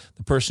kind of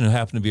the person who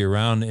happened to be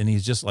around, and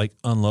he's just like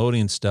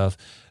unloading stuff.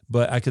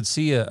 But I could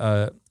see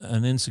an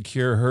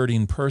insecure,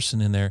 hurting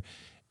person in there.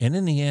 And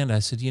in the end, I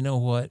said, you know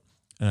what?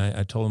 And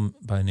I told him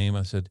by name,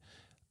 I said,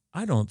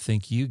 I don't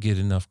think you get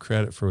enough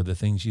credit for the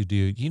things you do.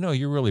 You know,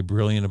 you're really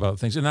brilliant about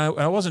things. And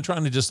I wasn't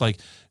trying to just like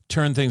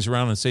turn things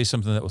around and say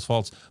something that was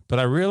false. But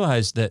I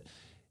realized that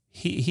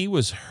he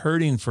was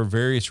hurting for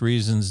various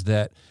reasons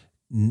that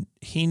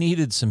he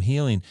needed some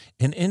healing.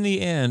 And in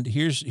the end,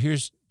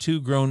 here's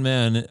two grown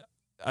men.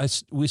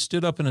 We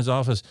stood up in his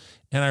office,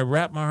 and I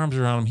wrapped my arms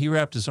around him. He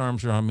wrapped his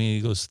arms around me.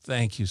 He goes,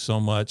 "Thank you so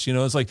much." You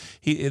know, it's like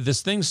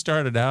this thing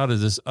started out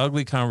as this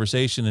ugly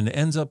conversation and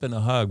ends up in a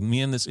hug.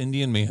 Me and this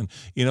Indian man,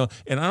 you know,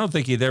 and I don't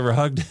think he'd ever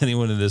hugged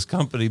anyone in this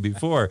company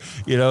before,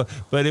 you know.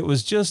 But it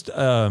was just,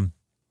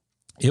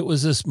 it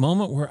was this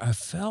moment where I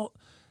felt,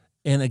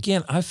 and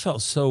again, I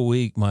felt so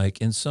weak, Mike,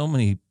 in so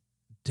many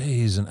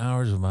days and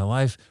hours of my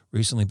life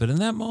recently. But in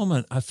that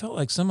moment, I felt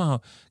like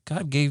somehow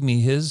God gave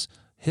me His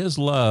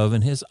love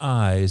and His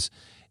eyes,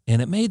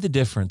 and it made the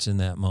difference in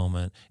that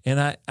moment. And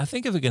I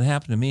think if it can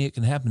happen to me, it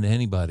can happen to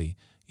anybody,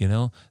 you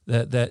know,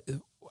 that,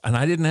 and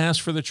I didn't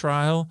ask for the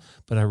trial,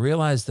 but I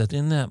realized that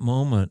in that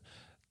moment,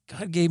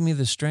 God gave me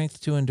the strength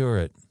to endure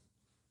it.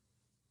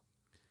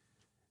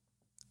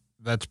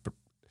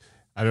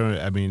 I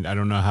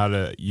don't know how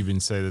to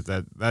even say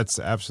that's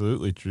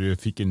absolutely true.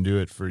 If He can do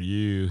it for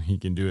you, He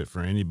can do it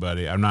for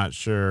anybody. I'm not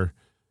sure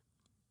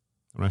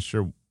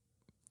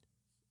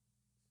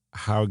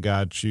how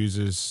God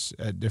chooses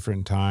at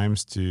different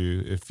times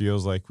it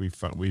feels like we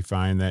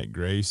find that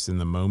grace in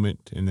the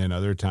moment. And then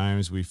other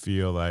times we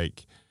feel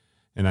like,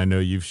 and I know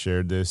you've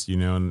shared this, you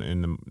know,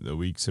 in the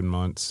weeks and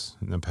months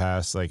in the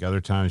past, like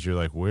other times you're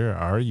like, where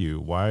are you?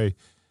 Why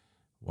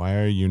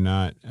are you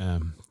not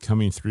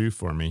coming through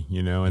for me?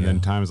 You know, and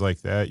then times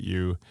like that,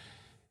 you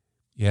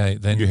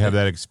have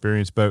that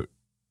experience, but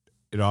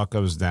it all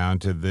comes down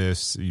to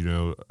this, you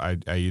know, I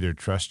either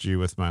trust you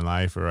with my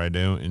life or I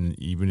don't. And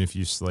even if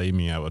you slay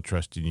me, I will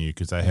trust in you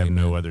because I have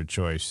no other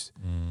choice.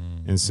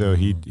 And so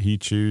he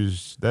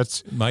chose.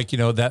 That's Mike, you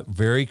know, that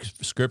very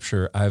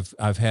scripture,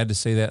 I've had to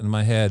say that in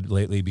my head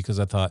lately because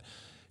I thought,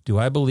 do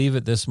I believe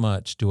it this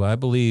much? Do I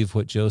believe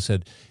what Joe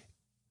said?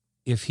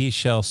 If he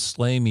shall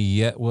slay me,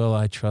 yet will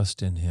I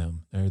trust in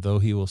him. Or though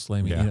he will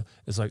slay me. Yeah. You know,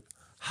 it's like,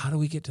 how do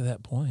we get to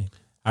that point?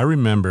 I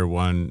remember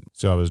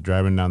so I was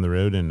driving down the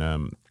road and,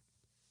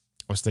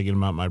 I was thinking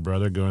about my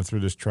brother going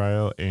through this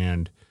trial,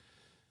 and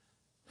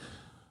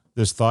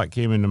this thought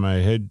came into my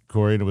head,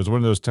 Corey, and it was one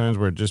of those times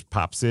where it just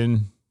pops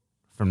in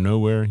from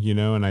nowhere, you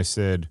know, and I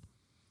said,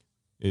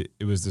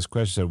 it was this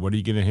question, what are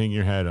you going to hang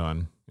your hat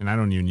on? And I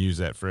don't even use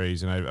that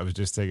phrase, and I was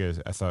just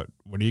thinking, I thought,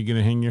 what are you going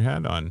to hang your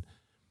hat on?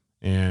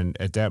 And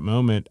at that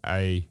moment,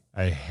 I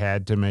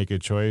had to make a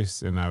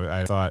choice, and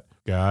I thought,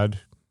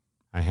 God,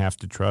 I have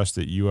to trust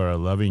that you are a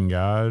loving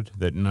God,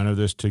 that none of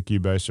this took you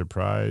by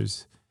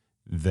surprise,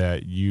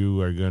 that you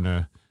are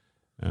gonna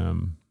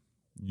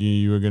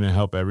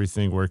help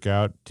everything work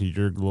out to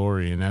your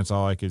glory, and that's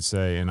all I could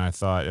say. And I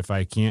thought, if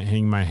I can't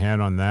hang my hat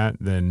on that,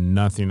 then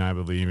nothing I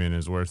believe in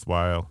is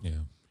worthwhile. Yeah.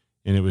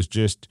 And it was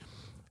just,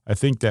 I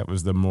think that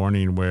was the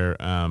morning where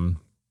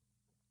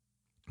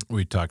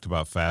we talked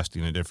about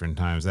fasting at different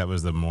times. That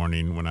was the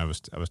morning when I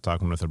was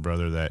talking with a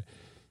brother that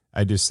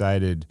I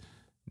decided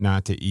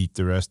not to eat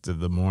the rest of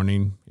the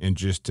morning and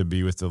just to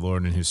be with the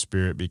Lord and His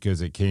Spirit,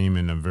 because it came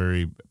in a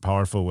very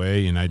powerful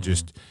way. And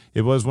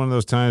it was one of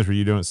those times where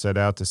you don't set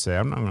out to say,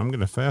 I'm going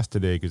to fast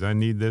today because I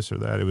need this or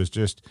that. It was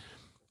just,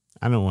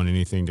 I don't want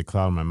anything to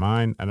cloud my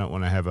mind. I don't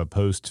want to have a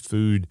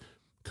post-food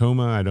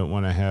coma. I don't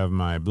want to have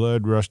my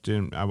blood rushed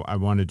in. I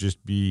want to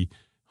just be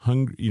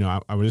hungry. You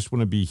know, I just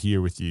want to be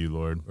here with you,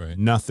 Lord. Right.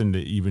 Nothing to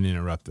even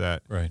interrupt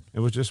that. Right. It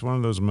was just one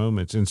of those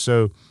moments. And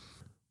so,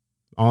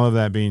 all of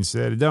that being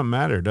said, it doesn't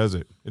matter, does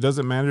it? It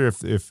doesn't matter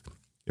if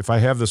I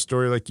have the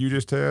story like you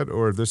just had,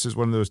 or if this is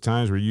one of those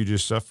times where you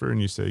just suffer and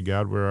you say,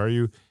 God, where are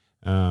you?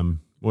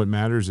 What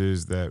matters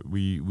is that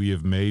we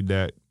have made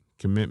that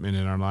commitment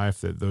in our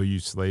life that though you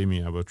slay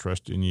me, I will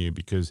trust in you.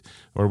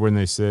 Or when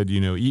they said, you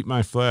know, eat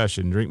my flesh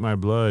and drink my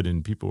blood,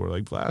 and people were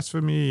like,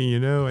 blasphemy, you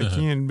know, I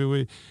can't do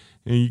it.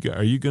 And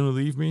are you going to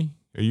leave me?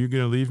 Are you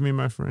going to leave me,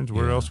 my friends?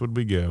 Where else would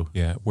we go?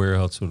 Yeah, where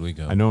else would we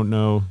go? I don't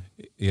know.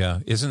 Yeah,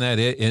 isn't that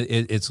it?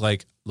 It's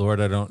like, Lord,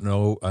 I don't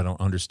know. I don't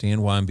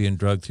understand why I'm being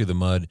dragged through the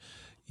mud.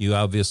 You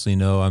obviously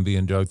know I'm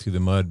being dragged through the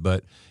mud,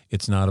 but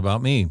it's not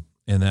about me.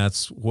 And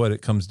that's what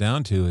it comes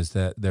down to, is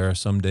that there are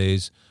some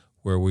days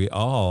where we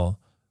all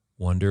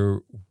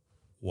wonder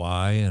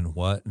why and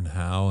what and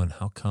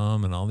how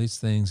come and all these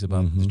things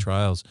about the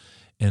trials.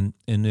 And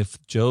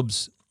if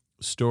Job's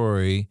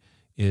story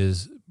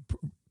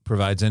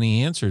provides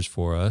any answers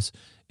for us,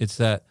 it's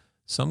that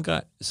some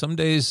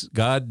days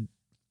God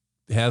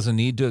has a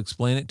need to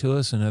explain it to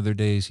us, and other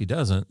days he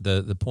doesn't.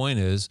 The point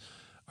is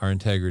our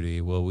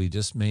integrity. Will we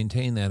just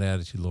maintain that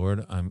attitude?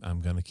 Lord,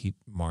 I'm going to keep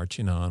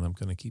marching on. I'm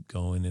going to keep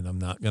going, and I'm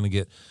not going to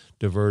get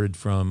diverted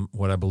from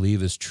what I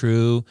believe is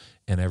true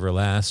and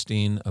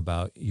everlasting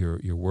about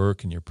your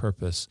work and your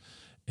purpose.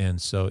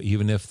 And so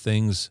even if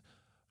things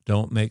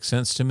don't make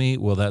sense to me,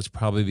 well, that's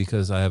probably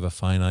because I have a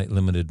finite,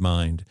 limited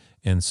mind.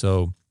 And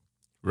so,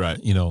 right,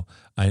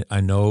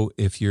 I know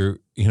if you're,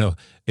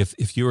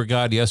 if you were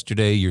God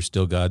yesterday, you're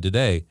still God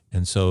today.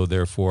 And so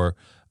therefore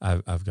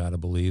I've got to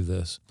believe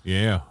this.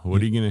 Yeah.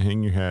 What are you going to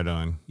hang your hat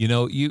on?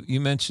 You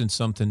mentioned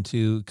something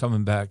too,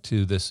 coming back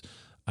to this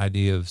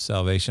idea of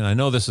salvation. I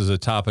know this is a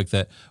topic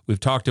that we've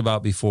talked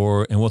about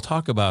before, and we'll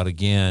talk about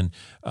again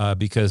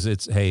because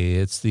it's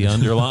the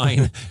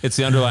underlying it's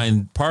the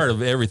underlying part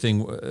of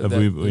everything that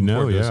we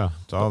know. Yeah,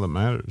 it's all that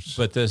matters.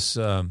 But this,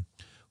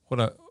 what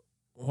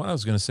I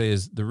was going to say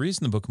is the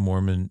reason the Book of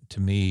Mormon to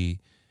me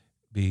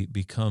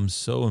becomes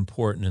so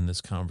important in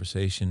this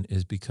conversation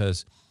is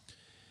because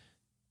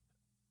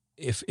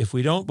if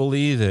we don't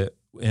believe it,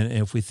 and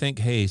if we think,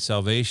 hey,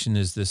 salvation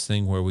is this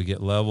thing where we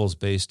get levels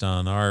based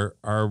on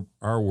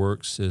our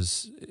works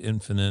as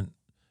infinite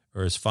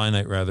or as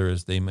finite rather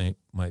as they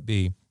might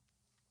be,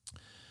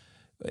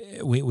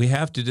 we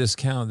have to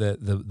discount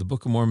that the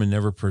Book of Mormon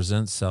never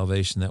presents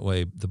salvation that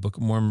way. The Book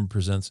of Mormon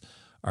presents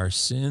our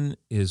sin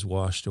is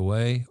washed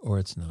away or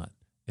it's not.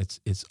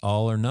 It's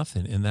all or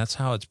nothing, and that's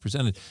how it's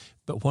presented.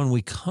 But when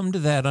we come to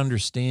that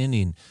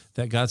understanding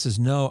that God says,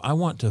 no, I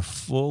want to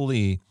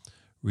fully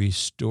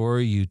restore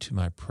you to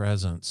my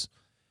presence,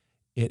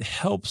 it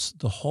helps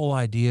the whole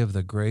idea of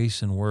the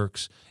grace and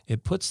works.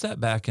 It puts that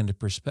back into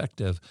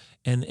perspective.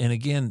 And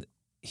again,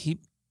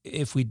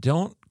 if we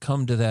don't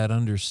come to that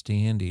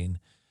understanding,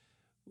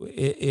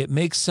 it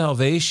makes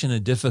salvation a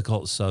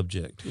difficult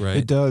subject, right?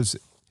 It does.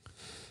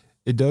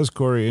 It does,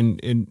 Corey.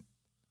 And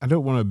I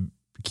don't want to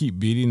keep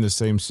beating the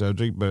same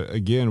subject, but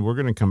again, we're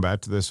going to come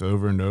back to this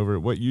over and over.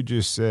 What you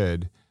just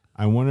said,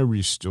 I want to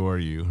restore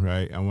you,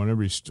 right? I want to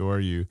restore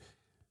you.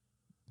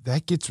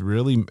 That gets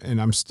really,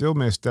 and I'm still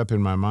messed up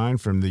in my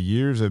mind from the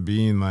years of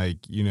being like,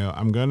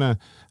 I'm gonna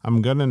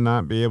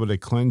not be able to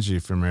cleanse you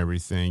from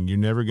everything. You're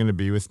never gonna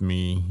be with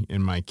me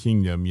in my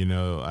kingdom.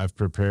 I've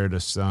prepared a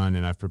son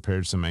and I've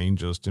prepared some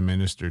angels to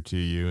minister to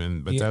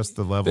you, but that's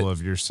the level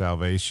of your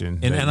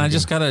salvation. And I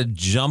just gotta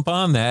jump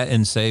on that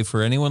and say,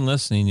 for anyone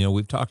listening,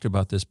 we've talked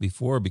about this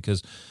before,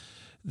 because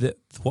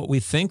what we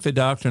think the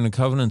Doctrine and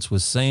Covenants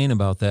was saying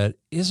about that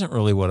isn't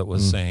really what it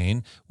was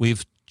saying.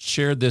 We've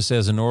shared this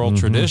as an oral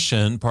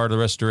tradition, part of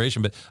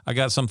restoration, but I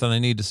got something I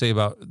need to say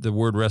about the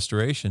word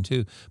restoration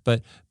too.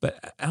 But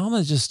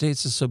Alma just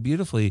states this so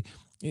beautifully.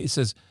 He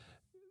says,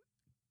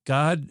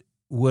 God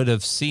would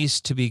have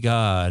ceased to be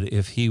God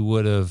if he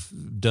would have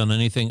done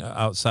anything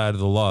outside of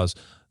the laws.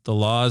 The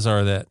laws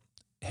are that,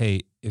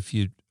 hey, if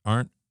you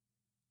don't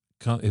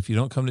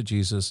come to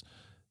Jesus,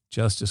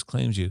 justice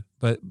claims you.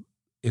 But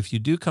if you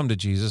do come to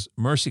Jesus,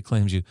 mercy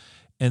claims you.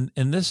 And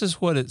this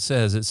is what it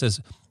says. It says,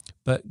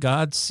 but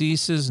God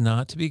ceases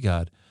not to be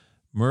God.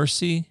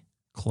 Mercy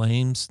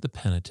claims the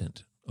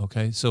penitent.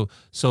 Okay, so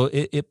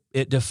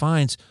it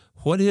defines,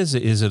 what is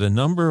it? Is it a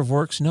number of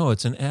works? No,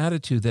 it's an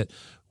attitude that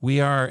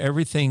we are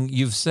everything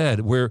you've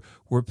said. We're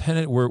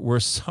penitent. We're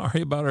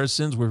sorry about our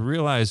sins. We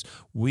realize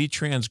we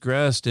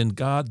transgressed, and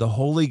God, the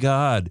holy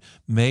God,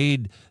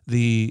 made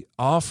the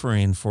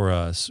offering for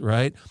us.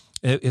 Right?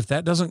 If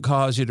that doesn't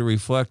cause you to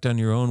reflect on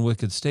your own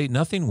wicked state,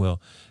 nothing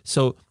will.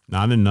 So,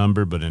 not a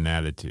number, but an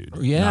attitude.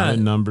 Yeah. Not a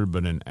number,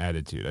 but an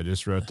attitude. I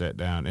just wrote that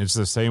down. It's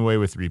the same way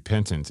with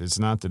repentance. It's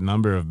not the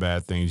number of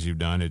bad things you've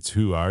done. It's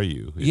who are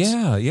you?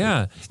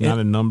 It's not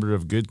a number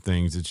of good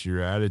things. It's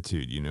your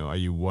attitude. Are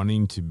you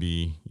wanting to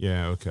be?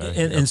 Yeah,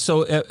 okay. And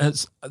so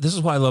this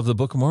is why I love the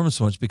Book of Mormon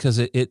so much, because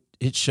it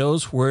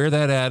shows where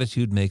that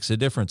attitude makes a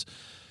difference.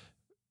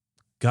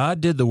 God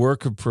did the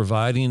work of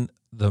providing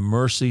the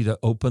mercy to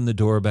open the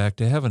door back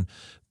to heaven.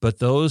 But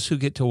those who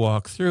get to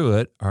walk through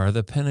it are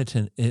the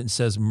penitent. It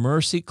says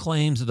mercy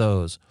claims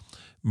those.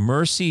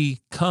 Mercy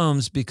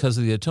comes because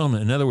of the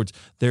atonement. In other words,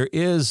 there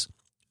is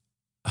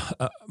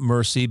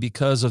mercy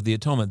because of the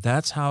atonement.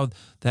 That's how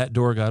that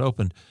door got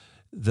opened.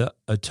 The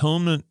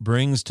atonement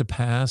brings to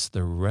pass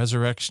the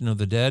resurrection of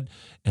the dead,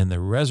 and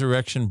the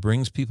resurrection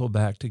brings people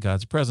back to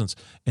God's presence.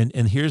 And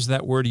here's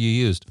that word you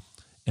used.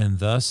 And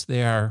thus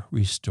they are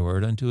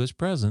restored unto his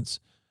presence,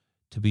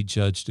 to be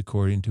judged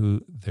according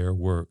to their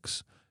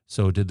works.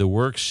 So did the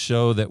works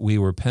show that we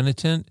were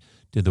penitent?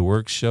 Did the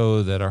works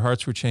show that our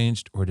hearts were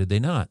changed, or did they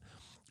not?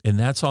 And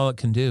that's all it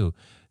can do.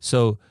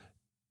 So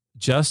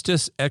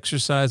Justice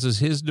exercises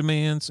his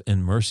demands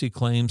and mercy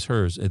claims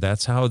hers.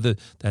 That's how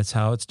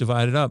it's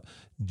divided up.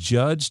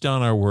 Judged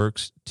on our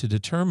works to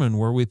determine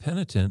were we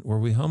penitent, were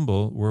we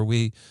humble, were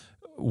we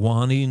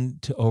wanting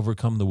to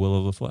overcome the will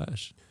of the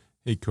flesh.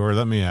 Hey, Corey,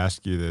 let me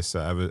ask you this.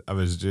 I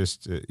was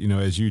just,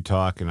 as you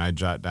talk and I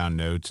jot down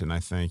notes and I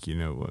think,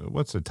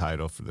 what's the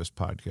title for this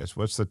podcast?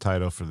 What's the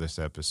title for this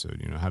episode?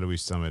 How do we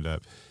sum it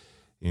up?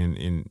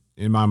 In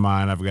my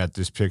mind, I've got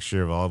this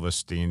picture of all of us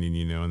standing,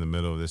 in the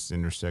middle of this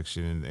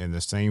intersection, and the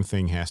same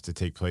thing has to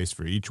take place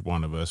for each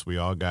one of us. We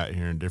all got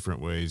here in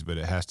different ways, but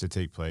it has to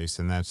take place,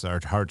 and that's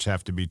our hearts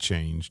have to be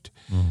changed.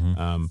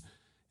 Mm-hmm.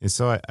 And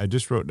so I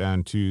just wrote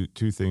down two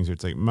things.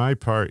 It's like my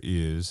part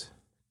is ?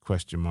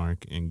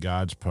 And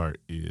God's part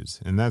is,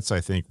 and that's I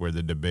think where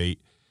the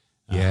debate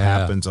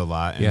happens a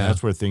lot, and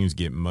that's where things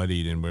get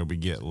muddied and where we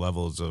get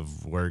levels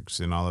of works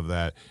and all of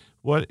that.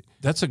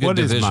 That's a good What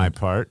division. is my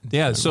part?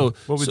 Yeah. So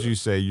what would you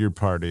say your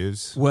part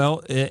is?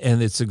 Well,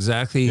 and it's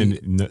exactly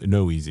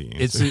no easy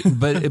answer.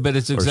 But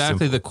it's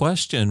exactly the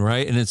question,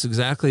 right? And it's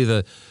exactly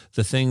the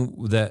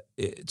thing that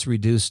it's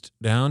reduced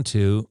down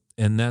to,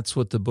 and that's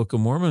what the Book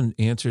of Mormon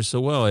answers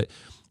so well.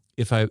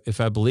 If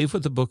I believe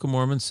what the Book of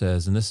Mormon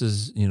says, and this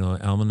is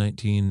Alma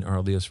 19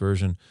 RLDS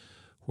version,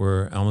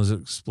 where Alma's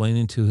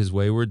explaining to his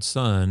wayward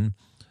son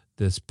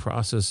this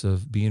process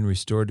of being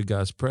restored to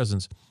God's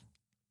presence.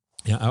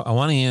 Yeah, I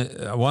want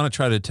to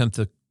try to attempt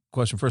the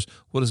question first.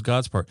 What is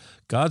God's part?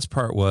 God's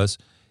part was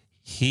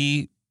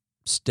he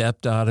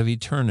stepped out of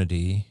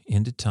eternity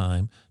into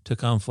time,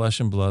 took on flesh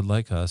and blood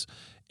like us,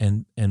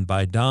 and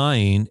by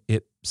dying,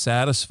 it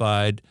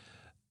satisfied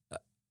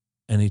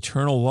an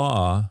eternal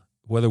law.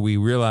 Whether we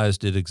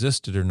realized it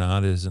existed or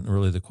not isn't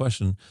really the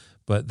question,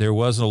 but there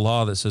was a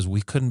law that says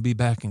we couldn't be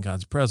back in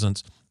God's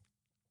presence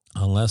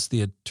unless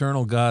the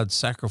eternal God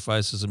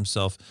sacrifices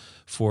himself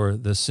for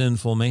the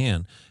sinful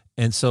man.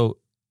 And so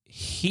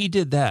he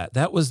did that.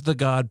 That was the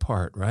God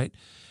part, right?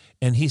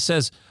 And he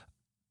says,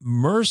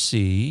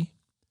 mercy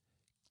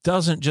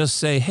doesn't just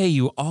say, hey,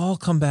 you all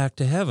come back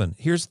to heaven.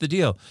 Here's the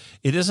deal.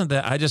 It isn't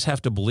that I just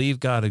have to believe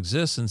God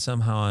exists and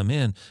somehow I'm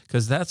in,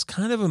 because that's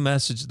kind of a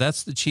message.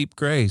 That's the cheap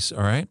grace,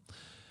 all right?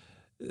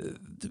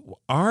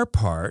 Our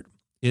part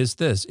is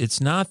this.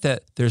 It's not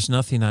that there's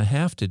nothing I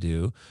have to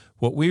do.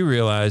 What we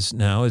realize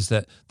now is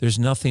that there's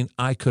nothing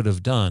I could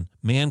have done.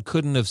 Man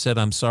couldn't have said,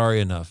 I'm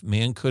sorry enough.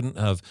 Man couldn't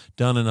have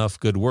done enough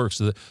good works.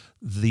 So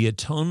the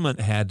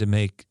atonement had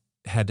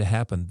to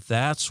happen.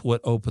 That's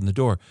what opened the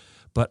door.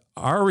 But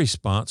our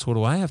response, what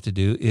do I have to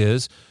do,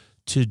 is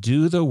to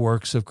do the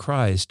works of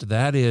Christ.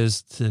 That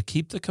is to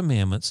keep the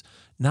commandments,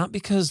 not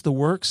because the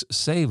works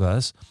save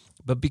us,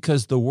 but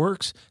because the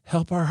works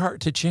help our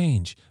heart to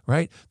change,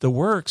 right? The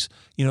works,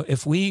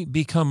 if we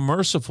become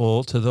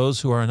merciful to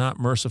those who are not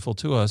merciful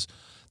to us,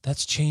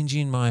 that's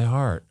changing my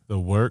heart. The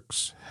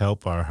works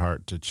help our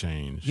heart to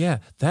change. Yeah,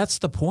 that's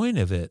the point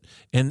of it.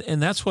 And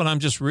that's what I'm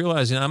just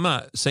realizing. I'm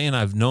not saying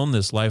I've known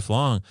this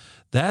lifelong.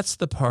 That's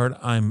the part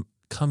I'm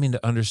coming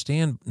to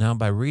understand now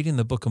by reading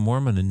the Book of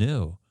Mormon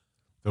anew.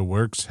 The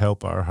works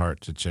help our heart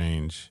to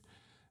change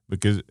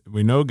because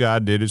we know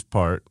God did his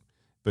part.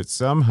 But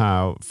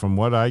somehow, from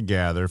what I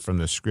gather from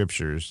the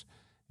scriptures,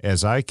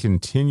 as I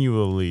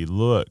continually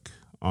look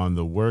on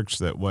the works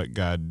that what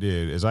God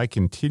did, as I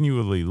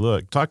continually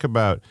look, talk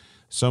about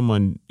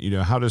someone,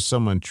 how does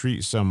someone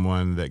treat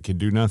someone that can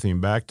do nothing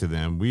back to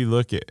them? We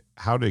look at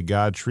how did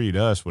God treat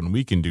us when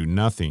we can do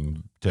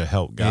nothing to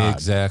help God.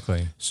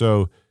 Exactly.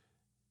 So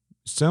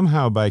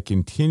somehow by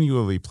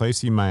continually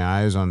placing my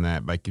eyes on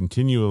that, by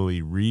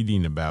continually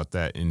reading about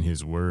that in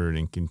his word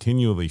and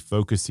continually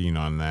focusing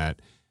on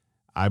that,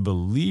 I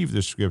believe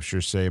the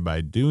scriptures say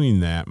by doing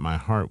that, my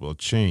heart will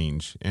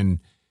change. And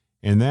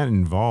that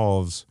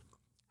involves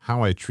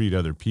how I treat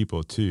other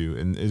people too.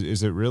 And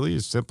is it really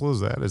as simple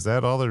as that? Is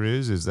that all there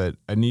is? Is that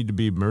I need to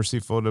be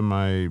merciful to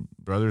my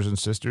brothers and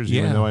sisters,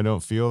 even though I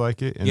don't feel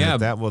like it? And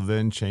that will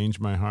then change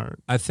my heart?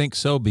 I think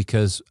so,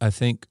 because I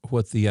think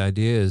what the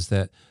idea is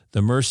that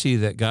the mercy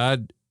that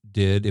God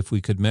did, if we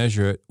could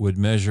measure it, would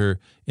measure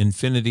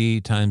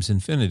infinity times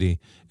infinity.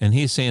 And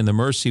he's saying the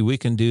mercy we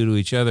can do to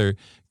each other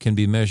can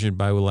be measured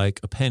by like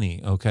a penny,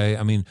 okay?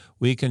 I mean,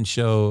 we can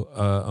show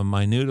a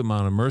minute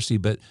amount of mercy,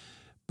 but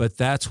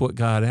that's what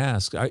God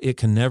asks. It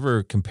can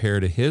never compare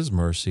to his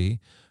mercy,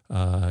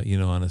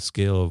 on a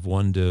scale of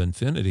 1 to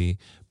infinity.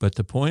 But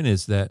the point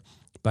is that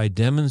by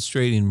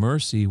demonstrating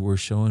mercy, we're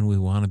showing we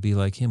want to be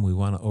like him. We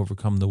want to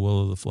overcome the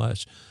will of the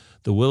flesh.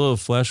 The will of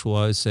the flesh will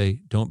always say,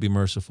 don't be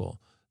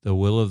merciful. The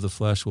will of the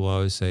flesh will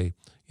always say,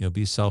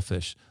 be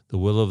selfish. The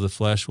will of the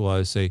flesh will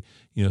always say,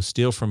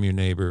 steal from your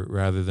neighbor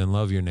rather than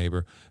love your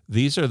neighbor.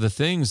 These are the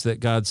things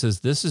that God says,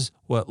 this is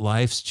what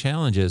life's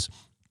challenge is.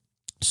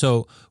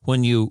 So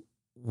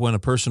when a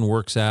person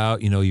works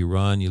out, you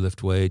run, you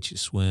lift weights, you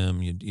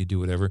swim, you do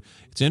whatever.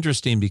 It's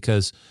interesting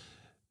because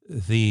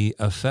the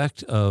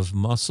effect of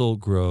muscle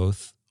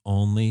growth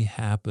only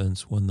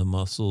happens when the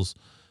muscles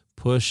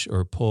push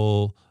or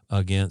pull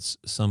against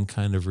some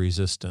kind of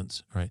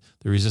resistance, right?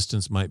 The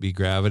resistance might be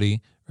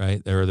gravity,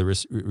 right? Or the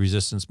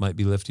resistance might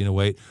be lifting a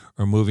weight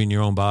or moving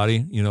your own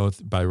body,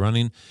 by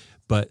running,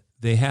 but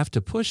they have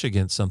to push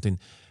against something.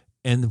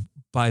 And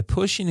by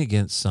pushing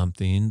against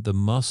something, the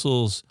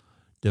muscles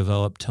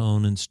develop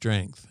tone and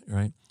strength,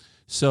 right?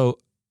 So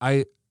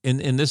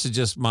and this is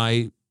just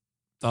my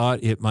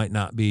thought. It might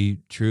not be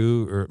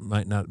true, or it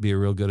might not be a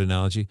real good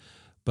analogy,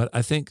 but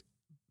I think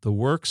the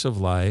works of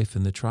life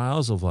and the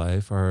trials of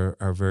life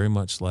are very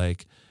much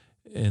like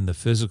in the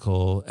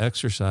physical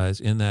exercise,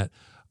 in that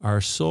our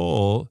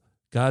soul,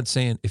 God's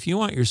saying, if you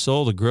want your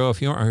soul to grow,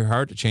 if you want your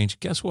heart to change,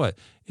 guess what?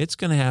 It's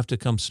going to have to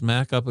come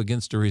smack up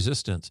against a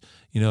resistance.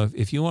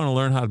 If you want to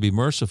learn how to be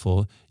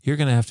merciful, you're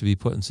going to have to be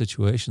put in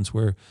situations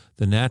where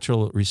the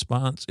natural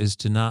response is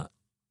to not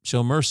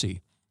show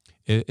mercy.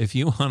 If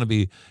you want to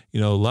be,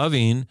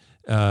 loving,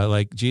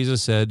 like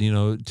Jesus said,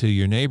 to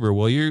your neighbor,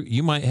 well,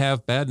 you might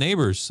have bad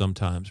neighbors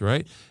sometimes,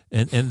 right?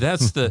 And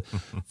that's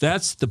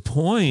that's the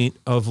point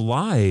of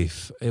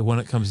life when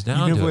it comes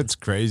down to it. What's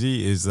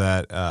crazy is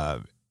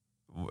that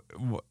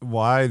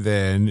why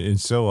then, and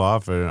so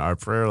often our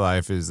prayer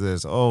life is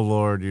this: oh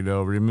Lord,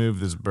 remove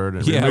this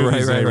burden, remove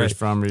these neighbors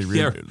from me,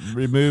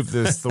 remove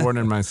this thorn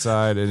in my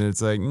side. And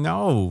it's like,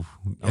 no,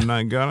 I'm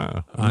not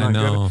gonna,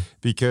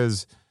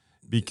 because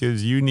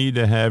you need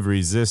to have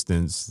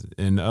resistance.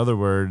 In other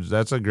words,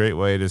 that's a great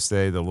way to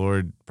say the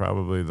Lord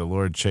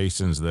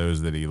chastens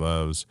those that he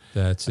loves.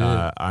 That's it.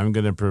 I'm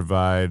going to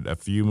provide a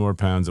few more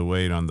pounds of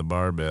weight on the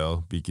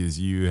barbell because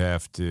you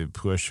have to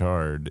push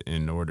hard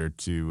in order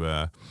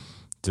to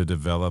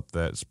develop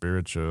that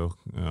spiritual.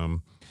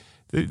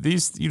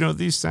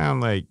 These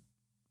sound like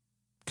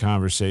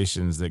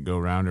conversations that go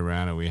round and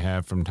round and we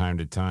have from time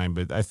to time,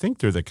 but I think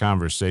they're the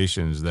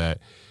conversations that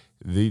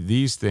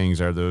these things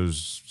are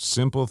those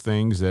simple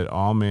things that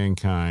all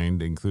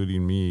mankind,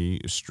 including me,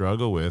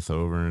 struggle with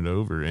over and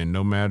over. And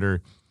no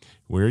matter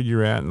where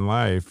you're at in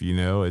life,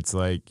 it's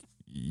like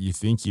you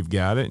think you've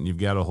got it and you've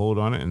got a hold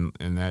on it,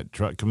 and that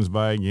truck comes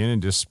by again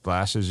and just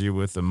splashes you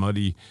with the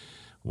muddy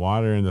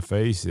water in the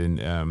face. And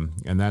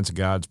that's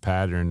God's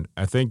pattern.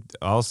 I think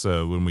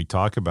also when we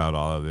talk about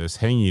all of this,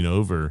 hanging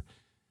over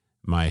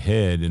my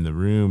head in the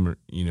room,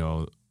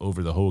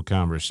 over the whole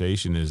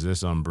conversation is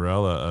this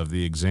umbrella of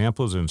the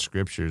examples in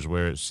scriptures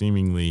where it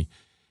seemingly,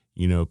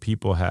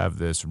 people have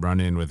this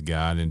run-in with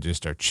God and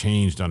just are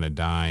changed on a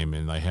dime,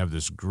 and they have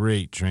this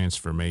great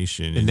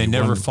transformation. And they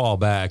never fall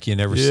back. You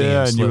never see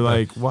them and slip you're back.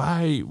 like,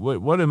 why?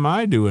 What am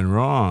I doing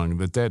wrong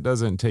that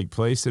doesn't take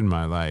place in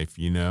my life,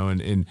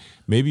 And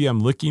maybe I'm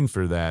looking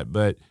for that,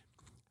 but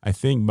I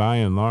think by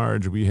and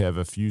large, we have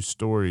a few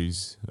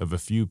stories of a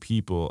few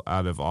people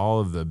out of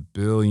all of the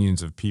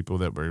billions of people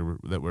that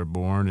were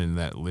born and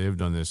that lived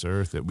on this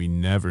earth that we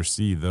never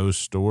see those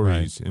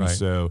stories. Right.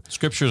 So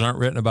scriptures aren't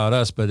written about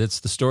us, but it's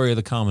the story of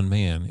the common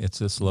man.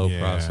 It's a slow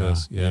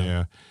process.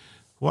 Yeah.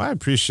 Well, I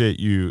appreciate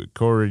you,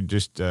 Corey,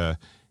 just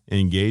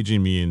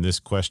engaging me in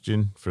this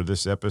question for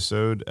this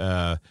episode.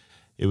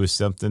 It was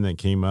something that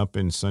came up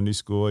in Sunday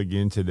school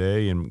again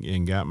today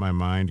and got my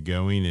mind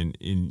going. And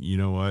you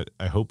know what?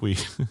 I hope we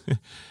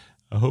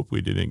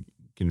didn't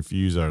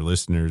confuse our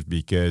listeners,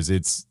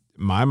 because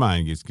my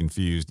mind gets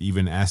confused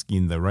even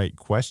asking the right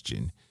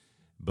question.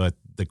 But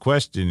the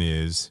question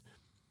is,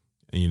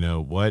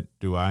 what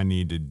do I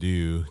need to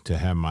do to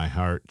have my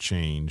heart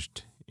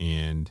changed?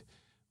 And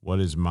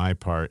what is my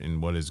part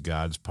and what is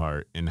God's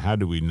part? And how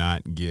do we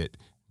not get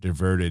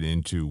diverted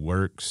into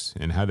works?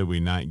 And how do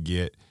we not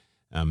get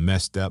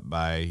messed up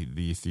by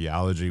the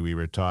theology we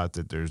were taught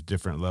that there's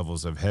different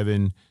levels of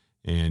heaven,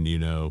 and you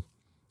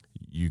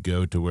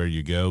go to where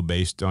you go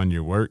based on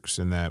your works,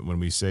 and that when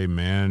we say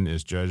man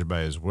is judged by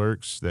his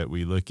works, that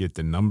we look at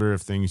the number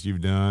of things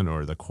you've done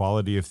or the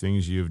quality of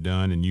things you've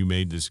done. And you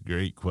made this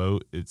great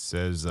quote. It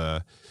says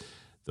the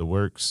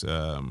works,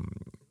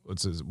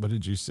 what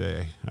did you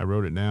say? I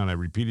wrote it down. I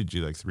repeated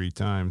you like 3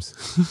 times.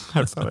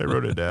 I thought I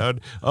wrote it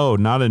down. Oh,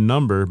 not a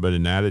number, but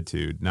an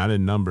attitude. Not a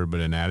number, but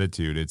an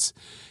attitude.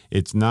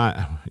 It's not,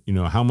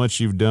 how much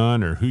you've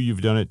done or who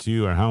you've done it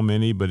to or how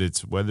many, but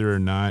it's whether or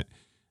not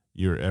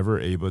you're ever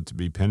able to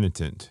be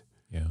penitent.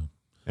 Yeah.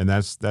 And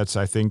that's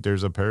I think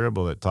there's a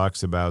parable that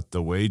talks about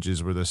the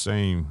wages were the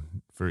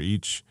same for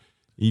each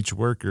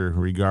worker,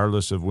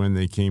 regardless of when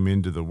they came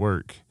into the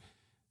work.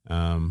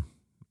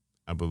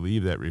 I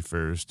believe that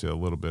refers to a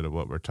little bit of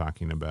what we're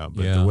talking about,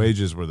 but the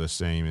wages were the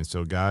same. And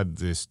so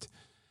God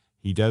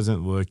he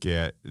doesn't look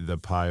at the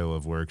pile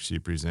of works you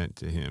present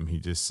to him. He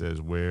just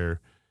says, where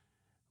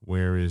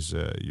is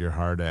your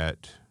heart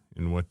at,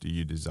 and what do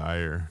you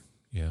desire?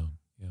 Yeah.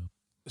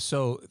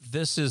 So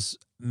this is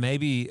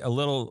maybe a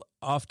little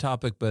off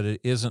topic, but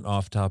it isn't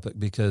off topic,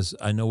 because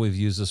I know we've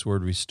used this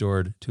word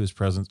restored to his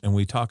presence, and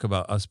we talk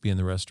about us being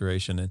the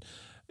restoration. And,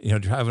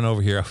 driving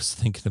over here, I was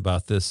thinking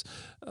about this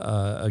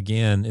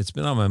again. It's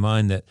been on my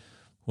mind that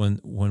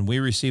when we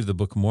received the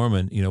Book of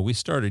Mormon, we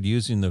started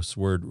using this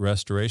word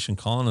restoration,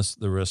 calling us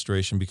the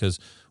restoration, because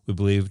we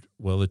believed,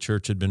 the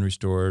church had been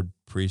restored,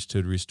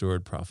 priesthood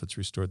restored, prophets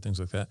restored, things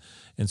like that.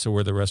 And so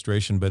we're the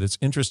restoration. But it's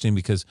interesting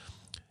because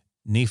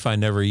Nephi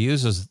never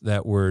uses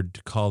that word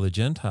to call the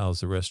Gentiles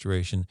the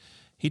restoration.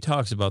 he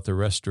talks about the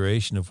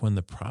restoration of when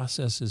the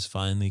process is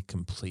finally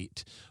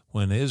complete,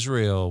 when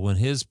Israel, when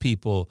his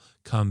people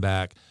come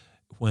back,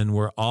 when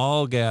we're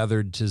all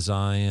gathered to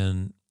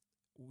Zion,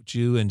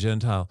 Jew and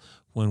Gentile,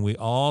 when we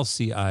all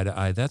see eye to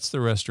eye. That's the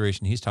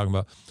restoration he's talking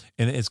about.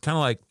 And it's kind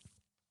of like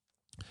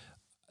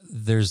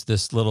there's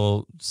this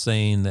little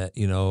saying that,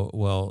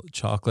 well,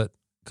 chocolate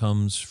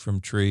comes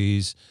from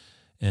trees,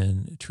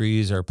 and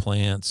trees are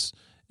plants,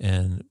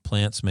 and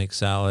plants make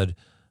salad.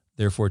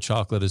 Therefore,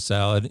 chocolate is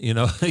salad. You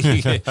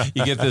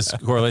get this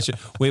correlation.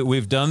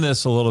 We've done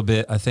this a little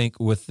bit, I think,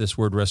 with this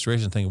word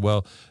restoration thing.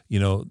 Well,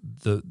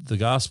 the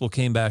gospel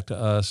came back to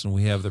us, and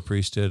we have the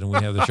priesthood, and we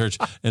have the church,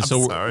 and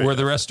so we're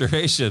the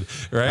restoration,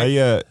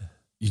 right?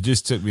 You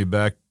just took me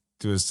back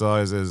to a song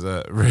that says,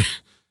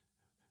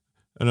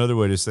 another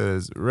way to say it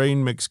is,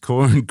 rain makes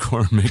corn,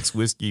 corn makes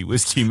whiskey,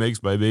 whiskey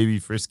makes my baby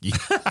frisky.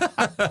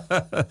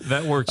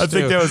 That works. I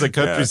think that was a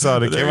country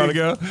song that came out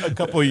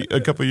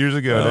a couple years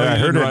ago. I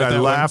heard it and I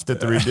laughed at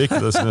the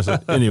ridiculousness.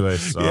 Anyway,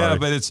 sorry. Yeah,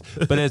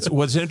 but it's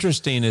what's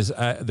interesting is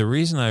the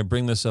reason I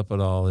bring this up at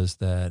all is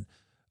that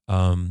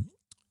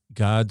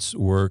God's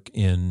work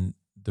in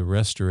the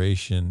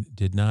restoration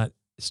did not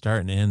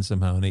start and end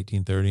somehow in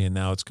 1830, and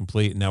now it's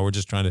complete, and now we're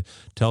just trying to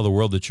tell the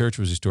world the church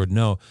was restored.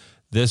 No,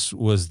 this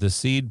was the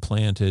seed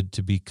planted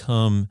to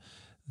become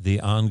the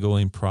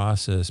ongoing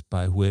process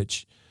by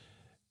which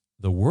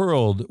the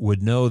world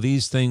would know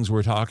these things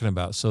we're talking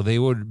about. So they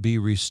would be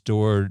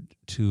restored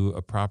to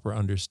a proper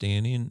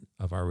understanding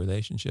of our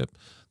relationship,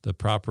 the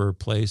proper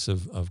place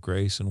of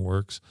grace and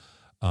works,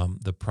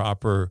 the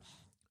proper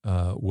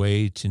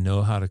way to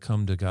know how to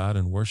come to God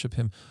and worship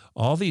Him.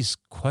 All these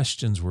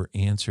questions were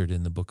answered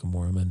in the Book of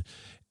Mormon.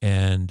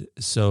 And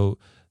so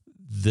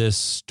this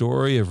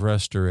story of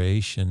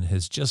restoration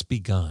has just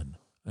begun.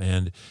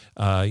 And,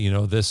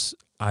 this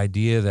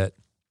idea that,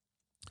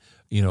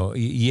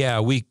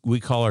 we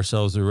call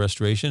ourselves the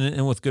restoration,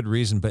 and with good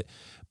reason, but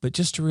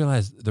just to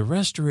realize the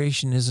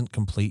restoration isn't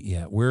complete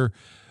yet.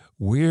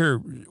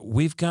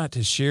 We've got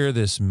to share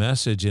this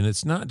message, and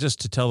it's not just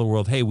to tell the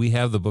world, hey, we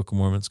have the Book of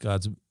Mormon,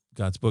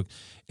 God's book.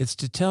 It's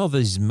to tell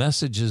these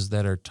messages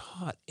that are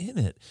taught in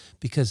it,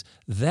 because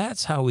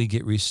that's how we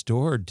get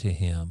restored to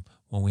Him,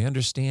 when we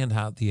understand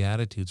how the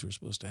attitudes we're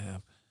supposed to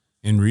have.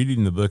 In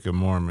reading the Book of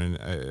Mormon,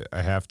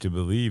 I have to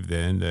believe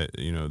then that,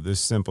 this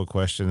simple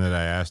question that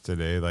I asked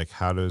today, like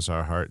how does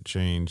our heart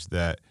change,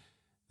 that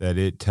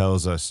it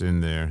tells us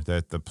in there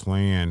that the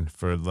plan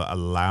for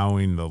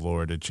allowing the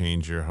Lord to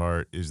change your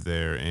heart is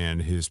there,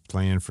 and His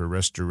plan for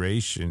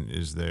restoration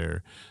is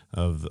there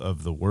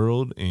of the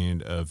world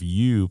and of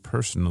you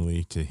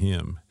personally to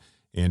Him.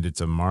 And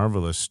it's a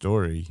marvelous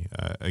story.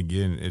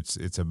 Again,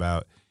 it's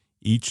about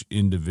each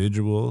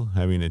individual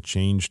having a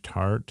changed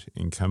heart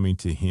and coming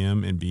to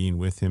Him and being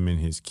with Him in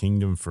His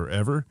kingdom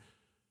forever,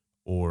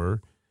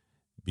 or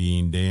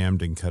being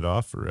damned and cut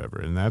off forever.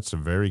 And that's a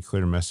very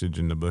clear message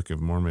in the Book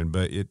of Mormon,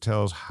 but it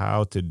tells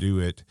how to do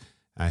it.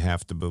 I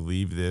have to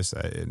believe this,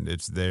 and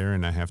it's there,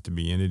 and I have to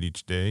be in it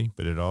each day.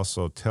 But it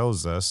also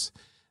tells us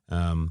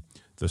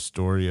the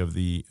story of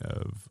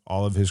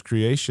all of His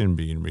creation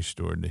being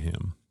restored to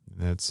Him.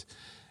 That's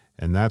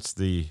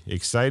the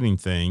exciting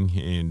thing.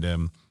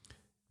 And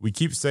we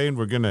keep saying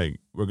we're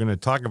gonna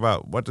talk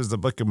about what does the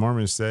Book of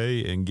Mormon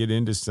say, and get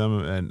into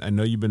some. And I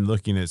know you've been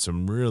looking at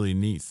some really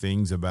neat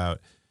things about.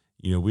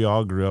 We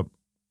all grew up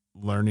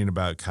learning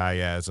about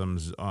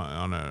chiasms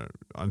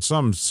on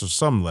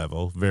some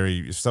level.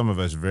 Some of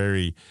us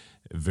very,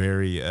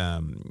 very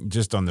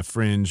just on the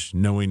fringe,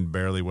 knowing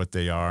barely what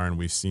they are, and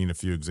we've seen a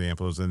few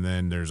examples. And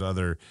then there's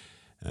other.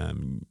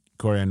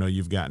 Corey, I know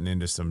you've gotten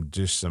into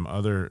some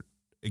other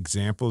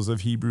examples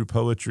of Hebrew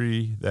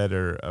poetry that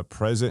are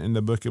present in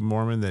the Book of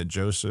Mormon that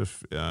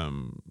Joseph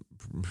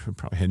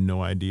probably had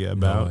no idea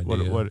about.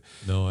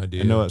 No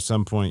idea. I know at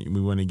some point we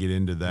want to get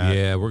into that.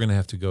 Yeah, we're going to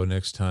have to go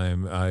next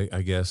time,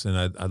 I guess, and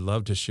I'd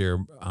love to share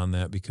on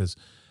that, because,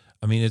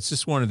 it's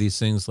just one of these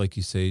things, like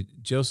you say,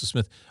 Joseph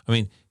Smith,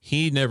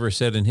 he never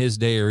said in his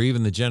day, or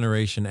even the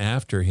generation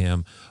after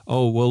him,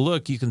 oh, well,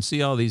 look, you can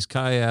see all these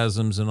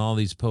chiasms and all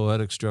these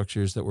poetic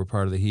structures that were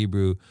part of the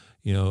Hebrew,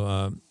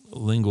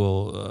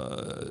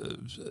 lingual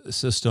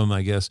system,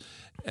 I guess,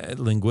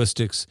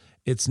 linguistics.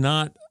 It's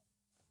not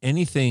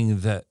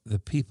anything that the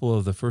people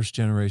of the first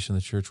generation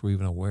of the church were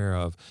even aware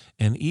of.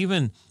 And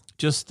even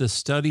just the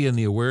study and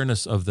the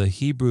awareness of the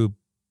Hebrew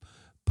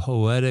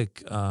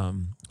poetic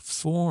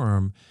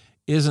form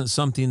isn't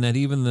something that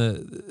even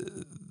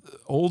the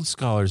old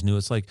scholars knew.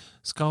 It's like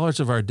scholars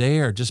of our day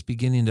are just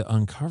beginning to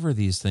uncover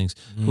these things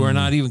who are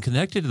not even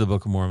connected to the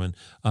Book of Mormon.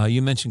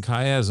 You mentioned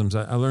chiasms.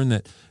 I learned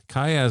that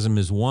chiasm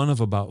is one of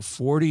about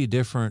 40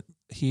 different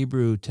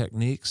Hebrew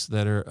techniques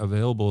that are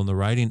available in the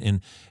writing. And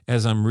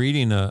as I'm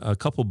reading a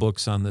couple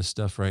books on this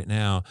stuff right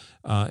now,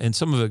 and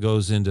some of it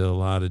goes into a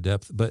lot of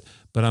depth, but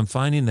I'm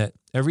finding that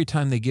every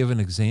time they give an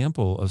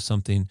example of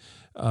something,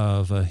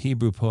 of a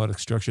Hebrew poetic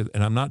structure,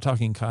 and I'm not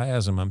talking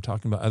chiasm, I'm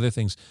talking about other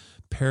things,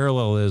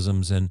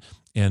 parallelisms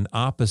and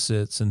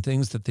opposites and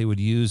things that they would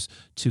use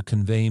to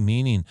convey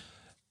meaning.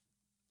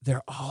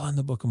 they're all in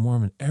the Book of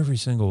Mormon. Every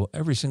single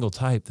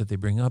type that they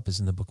bring up is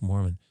in the Book of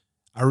Mormon.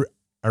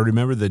 I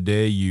remember the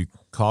day you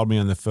called me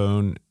on the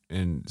phone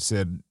and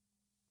said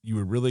you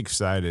were really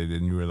excited,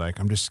 and you were like,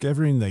 I'm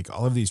discovering like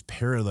all of these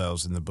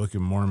parallels in the Book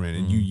of Mormon,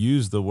 and you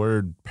used the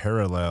word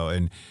parallel,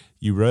 and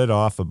you read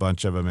off a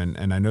bunch of them,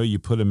 and I know you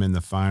put them in the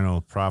final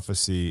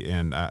prophecy,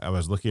 and I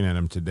was looking at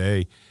them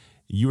today.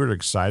 You were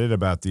excited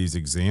about these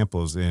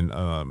examples, and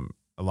a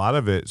lot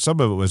of it, some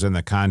of it was in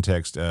the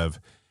context of,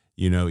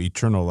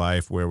 eternal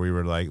life, where we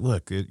were like,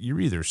 look, you're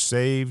either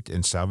saved,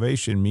 and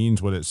salvation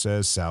means what it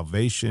says,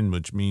 salvation,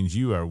 which means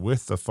you are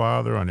with the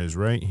Father on his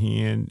right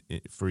hand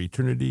for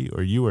eternity,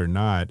 or you are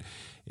not.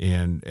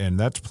 And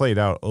that's played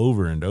out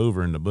over and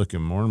over in the Book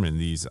of Mormon,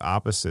 these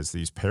opposites,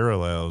 these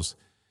parallels.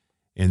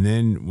 And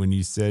then when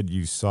you said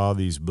you saw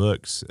these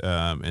books,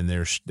 and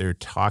they're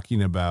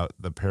talking about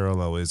the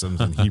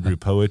parallelisms in Hebrew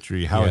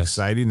poetry, how Yes.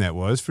 exciting that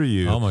was for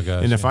you. Oh my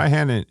gosh! And if I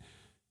hadn't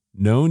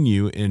known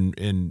you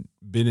and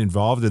been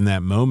involved in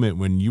that moment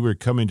when you were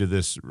coming to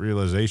this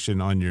realization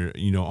on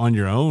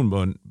your own,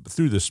 but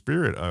through the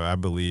Spirit, I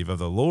believe, of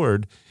the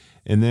Lord,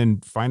 and then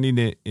finding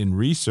it in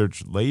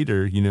research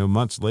later,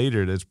 months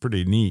later, that's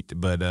pretty neat.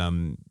 But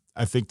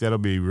I think that'll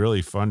be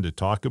really fun to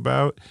talk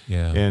about.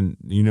 Yeah. And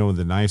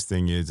the nice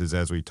thing is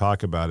as we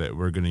talk about it,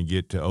 we're going to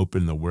get to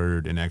open the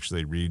Word and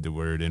actually read the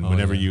Word. And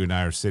whenever you and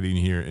I are sitting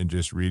here and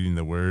just reading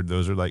the Word,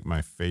 those are like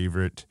my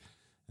favorite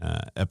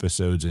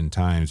episodes and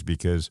times,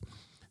 because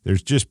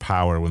there's just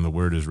power when the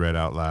Word is read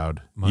out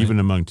loud, even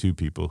among two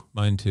people.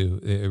 Mine too.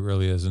 It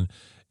really is.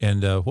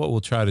 And what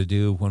we'll try to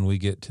do when we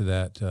get to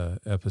that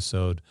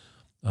episode,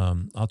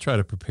 I'll try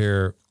to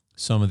prepare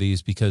some of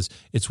these, because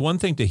it's one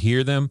thing to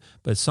hear them,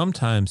 but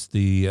sometimes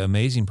the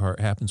amazing part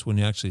happens when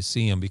you actually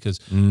see them, because,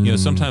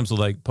 sometimes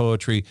like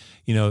poetry,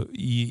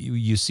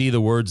 you see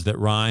the words that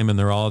rhyme and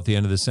they're all at the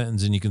end of the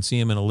sentence, and you can see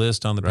them in a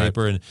list on the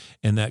paper,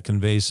 and that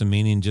conveys some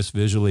meaning just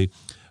visually.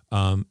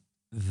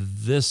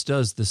 This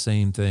does the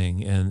same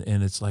thing.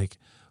 And it's like,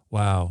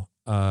 wow.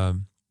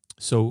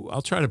 So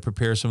I'll try to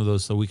prepare some of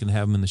those so we can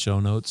have them in the show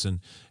notes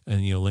and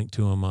link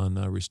to them on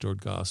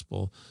Restored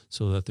Gospel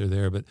so that they're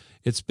there. But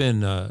it's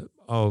been,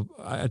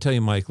 I tell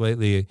you, Mike,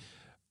 lately,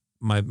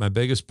 my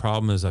biggest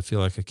problem is I feel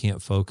like I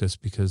can't focus,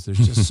 because there's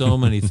just so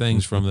many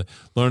things from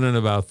learning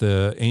about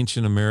the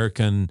ancient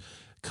American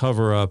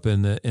cover up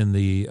and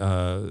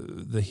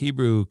the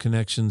Hebrew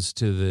connections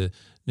to the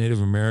Native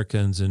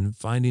Americans, and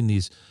finding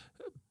these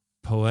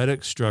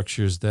poetic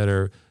structures that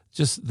are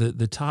just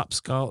the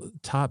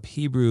top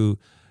Hebrew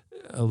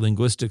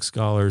linguistic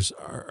scholars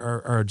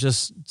are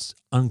just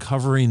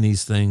uncovering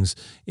these things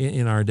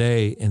in our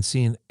day and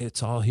seeing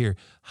it's all here.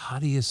 How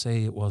do you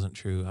say it wasn't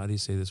true? How do you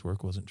say this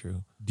work wasn't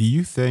true? Do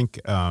you think,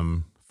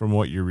 from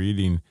what you're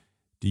reading,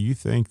 do you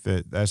think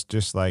that that's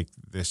just like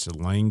this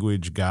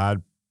language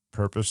God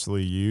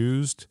purposely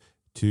used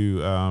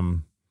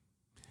to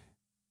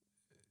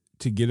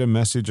get a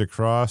message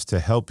across, to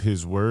help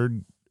his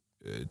word,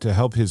 to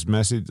help his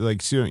message?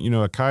 Like,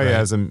 a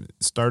chiasm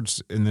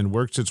starts and then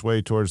works its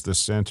way towards the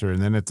center,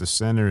 and then at the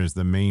center is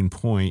the main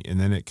point, and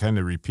then it kind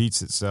of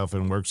repeats itself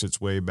and works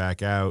its way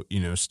back out,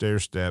 stair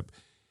step.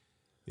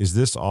 Is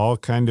this all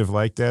kind of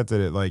like that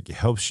it like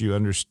helps you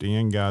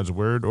understand God's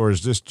word? Or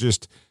is this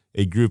just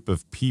a group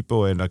of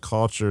people and a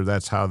culture,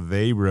 that's how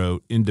they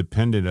wrote,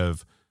 independent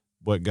of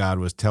what God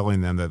was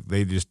telling them, that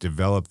they just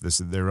developed this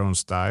in their own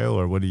style?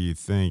 Or what do you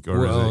think?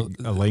 Or is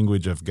it a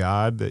language of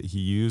God that he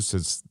used,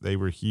 since they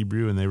were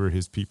Hebrew and they were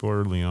his people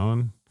early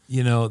on?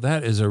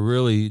 That is a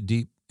really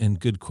deep and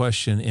good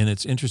question. And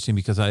it's interesting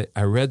because I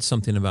read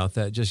something about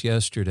that just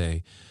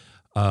yesterday.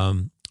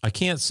 I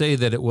can't say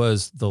that it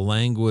was the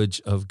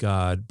language of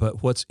God,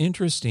 but what's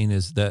interesting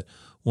is that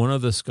one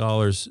of the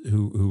scholars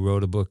who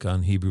wrote a book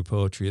on Hebrew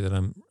poetry that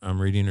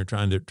I'm reading, or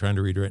trying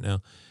to read right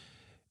now,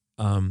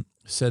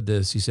 said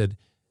this. He said,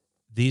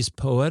 these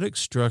poetic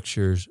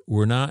structures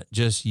were not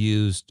just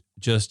used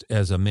just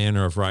as a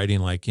manner of writing.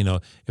 Like,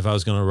 if I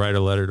was going to write a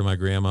letter to my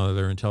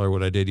grandmother and tell her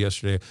what I did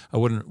yesterday, I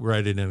wouldn't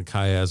write it in a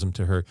chiasm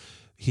to her.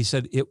 He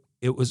said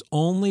it was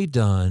only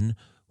done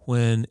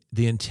when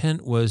the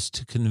intent was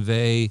to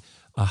convey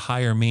a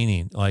higher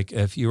meaning. Like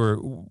if you were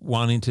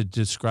wanting to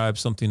describe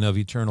something of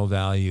eternal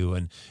value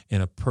and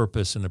a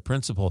purpose and a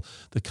principle,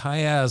 the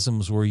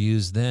chiasms were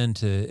used then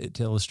to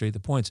illustrate the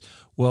points.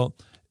 Well,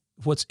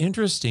 what's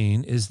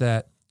interesting is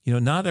that,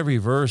 not every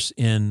verse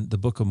in the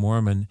Book of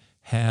Mormon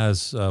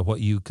has what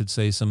you could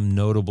say some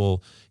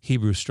notable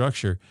Hebrew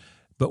structure.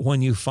 But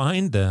when you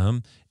find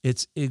them,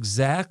 it's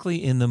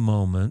exactly in the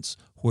moments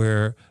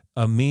where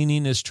a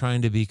meaning is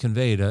trying to be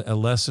conveyed, a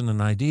lesson,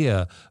 an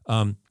idea.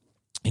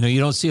 You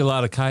don't see a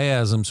lot of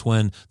chiasms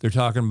when they're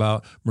talking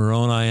about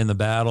Moroni and the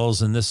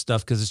battles and this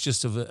stuff, because it's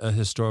just a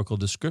historical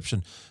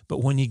description.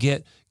 But when you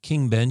get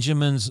King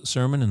Benjamin's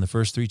sermon in the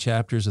first 3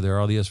 chapters of the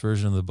RLDS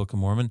version of the Book of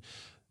Mormon,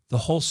 the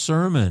whole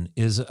sermon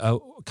is a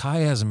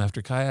chiasm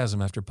after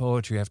chiasm after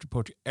poetry after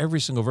poetry. Every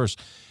single verse,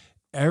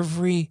 from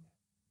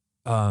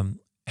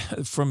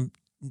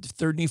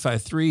 3rd Nephi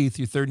 3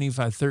 through 3rd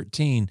Nephi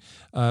 13,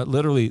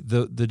 literally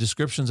the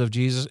descriptions of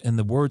Jesus and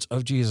the words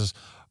of Jesus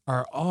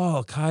are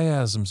all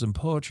chiasms and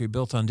poetry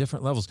built on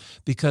different levels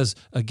because,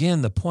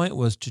 again, the point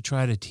was to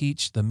try to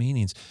teach the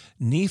meanings.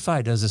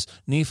 Nephi does this.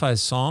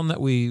 Nephi's psalm that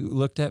we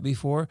looked at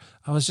before,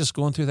 I was just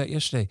going through that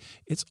yesterday.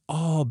 It's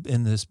all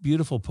in this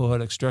beautiful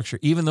poetic structure.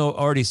 Even though it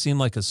already seemed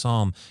like a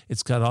psalm,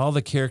 it's got all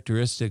the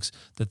characteristics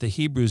that the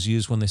Hebrews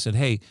used when they said,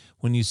 hey,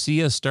 when you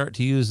see us start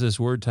to use this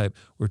word type,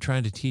 we're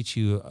trying to teach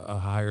you a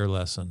higher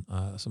lesson,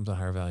 something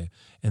higher value.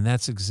 And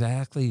that's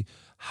exactly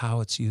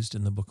how it's used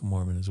in the Book of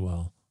Mormon as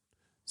well.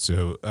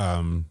 So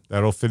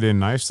that'll fit in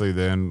nicely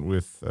then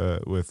with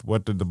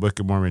what did the Book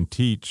of Mormon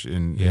teach,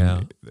 and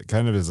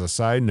kind of as a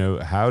side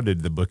note, how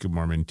did the Book of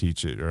Mormon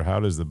teach it, or how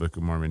does the Book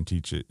of Mormon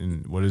teach it,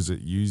 and what is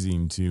it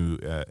using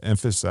to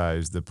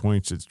emphasize the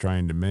points it's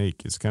trying to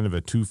make? It's kind of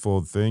a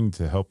twofold thing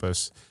to help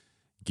us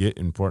get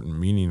important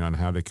meaning on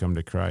how to come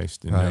to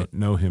Christ and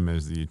know Him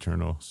as the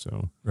eternal.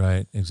 So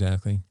right,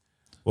 exactly.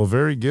 Well,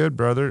 very good,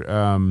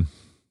 brother.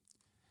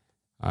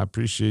 I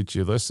appreciate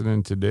you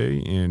listening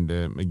today. And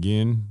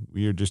again,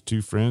 we are just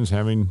two friends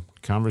having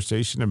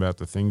conversation about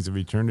the things of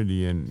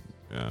eternity. And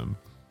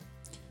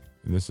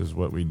this is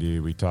what we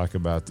do. We talk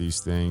about these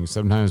things.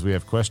 Sometimes we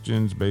have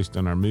questions based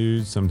on our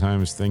moods.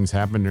 Sometimes things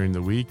happen during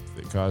the week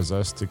that cause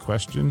us to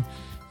question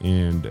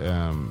and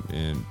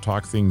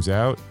talk things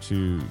out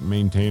to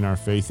maintain our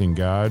faith in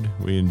God.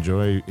 We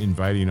enjoy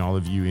inviting all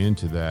of you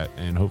into that.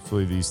 And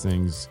hopefully these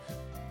things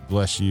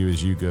bless you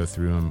as you go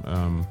through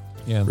them.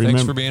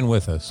 Thanks for being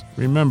with us.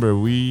 Remember,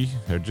 we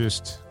are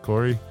just,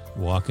 Corey,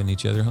 walking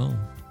each other home.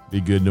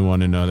 Be good to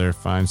one another.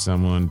 Find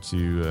someone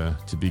to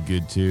be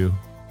good to.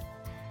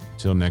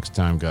 Until next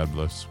time, God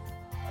bless.